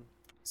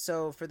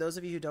 So for those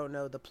of you who don't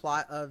know, the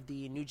plot of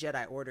the New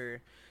Jedi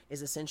Order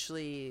is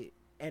essentially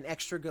an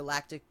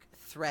extragalactic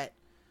threat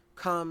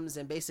comes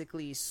and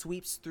basically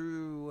sweeps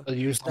through the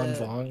Yuzong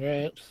Vong,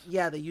 right?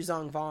 Yeah, the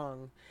Yuzong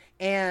Vong.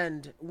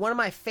 And one of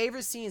my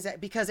favorite scenes,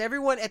 because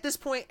everyone at this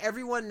point,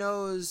 everyone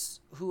knows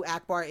who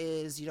Akbar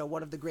is,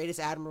 one of the greatest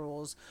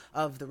admirals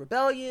of the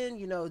rebellion,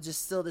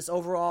 just still this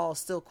overall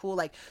still cool,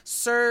 like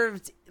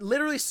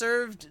literally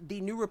served the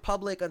New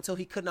Republic until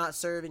he could not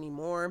serve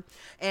anymore.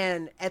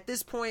 And at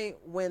this point,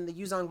 when the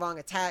Yuzong Vong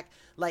attack,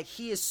 like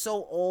he is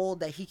so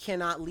old that he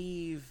cannot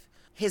leave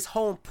his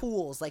home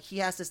pools. Like he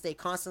has to stay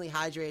constantly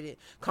hydrated,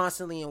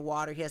 constantly in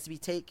water. He has to be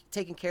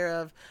taken care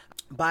of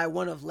by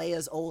one of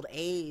Leia's old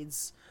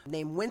aides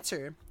named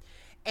Winter.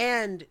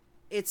 And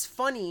it's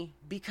funny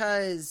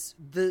because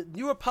the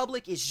New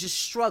Republic is just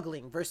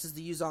struggling versus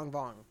the Yuzong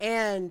Vong,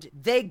 and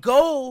they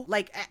go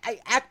like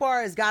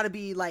Akbar has got to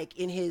be like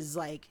in his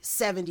like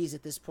 70s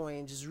at this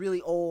point, just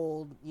really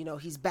old,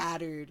 he's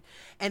battered,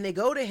 and they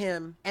go to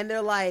him and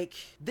they're like,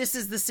 this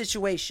is the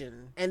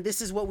situation and this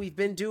is what we've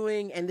been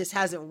doing and this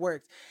hasn't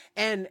worked.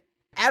 And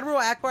Admiral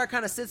Akbar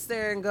kind of sits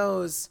there and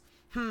goes,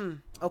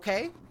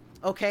 okay,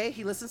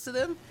 he listens to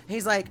them, and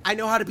he's like, I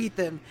know how to beat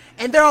them.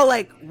 And they're all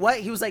like, what?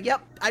 He was like, yep,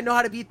 I know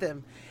how to beat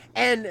them.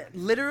 And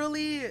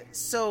literally,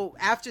 so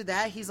after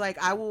that, he's like,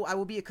 I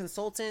will be a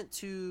consultant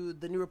to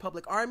the New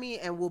Republic Army,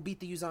 and we'll beat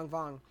the Yuzong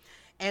Vong.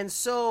 And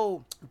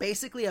so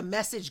basically a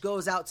message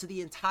goes out to the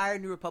entire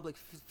New Republic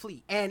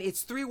fleet, and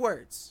it's 3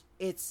 words.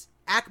 It's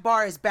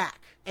Akbar is back,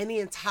 and the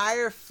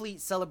entire fleet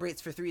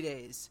celebrates for 3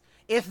 days.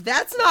 If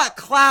that's not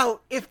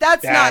clout,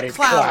 that's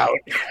clout.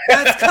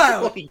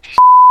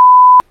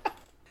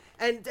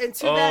 And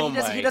to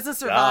that, he doesn't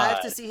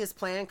survive to see his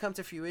plan come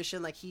to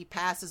fruition. Like, he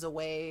passes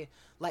away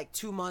like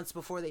 2 months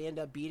before they end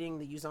up beating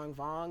the Yuzong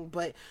Vong.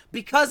 But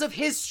because of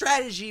his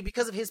strategy,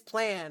 because of his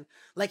plan,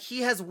 like,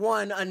 he has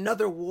won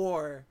another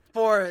war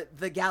for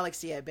the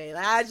galaxy at bay.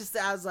 Like, I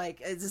was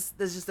like, it's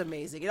just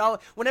amazing.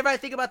 Whenever I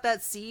think about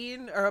that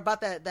scene or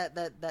about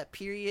that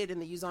period in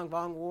the Yuzong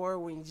Vong War,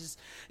 when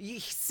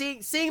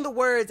seeing the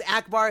words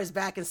Akbar is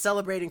back and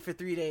celebrating for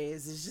 3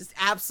 days is just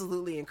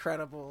absolutely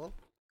incredible.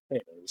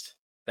 It is.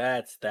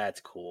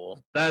 That's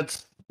cool.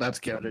 That's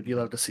good. You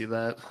love to see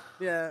that.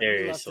 Yeah,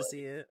 seriously, you love to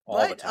see it.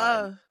 All the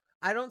time.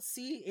 I don't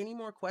see any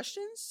more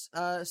questions.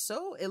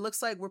 So it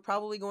looks like we're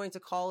probably going to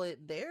call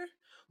it there.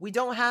 We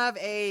don't have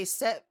a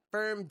set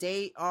firm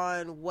date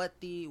on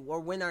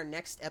when our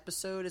next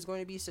episode is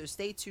going to be, so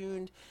stay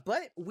tuned.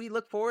 But we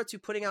look forward to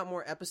putting out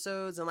more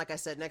episodes, and like I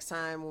said, next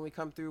time when we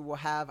come through, we'll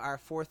have our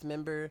fourth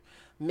member,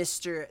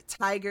 Mr.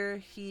 Tiger.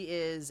 He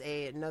is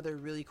another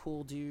really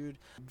cool dude,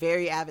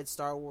 very avid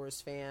Star Wars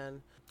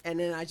fan. And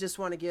then I just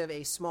want to give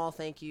a small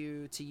thank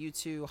you to you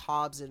two,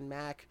 Hobbes and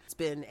Mac. It's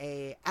been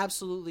a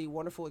absolutely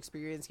wonderful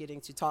experience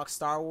getting to talk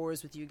Star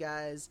Wars with you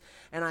guys.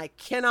 And I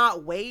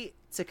cannot wait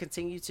to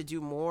continue to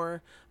do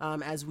more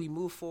as we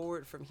move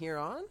forward from here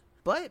on.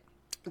 But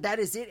that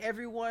is it,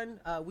 everyone.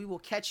 We will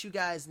catch you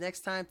guys next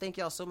time. Thank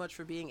y'all so much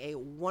for being a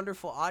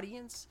wonderful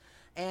audience.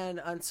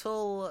 And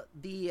until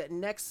the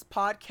next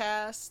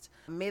podcast,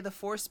 may the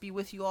Force be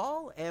with you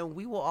all, and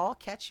we will all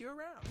catch you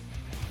around.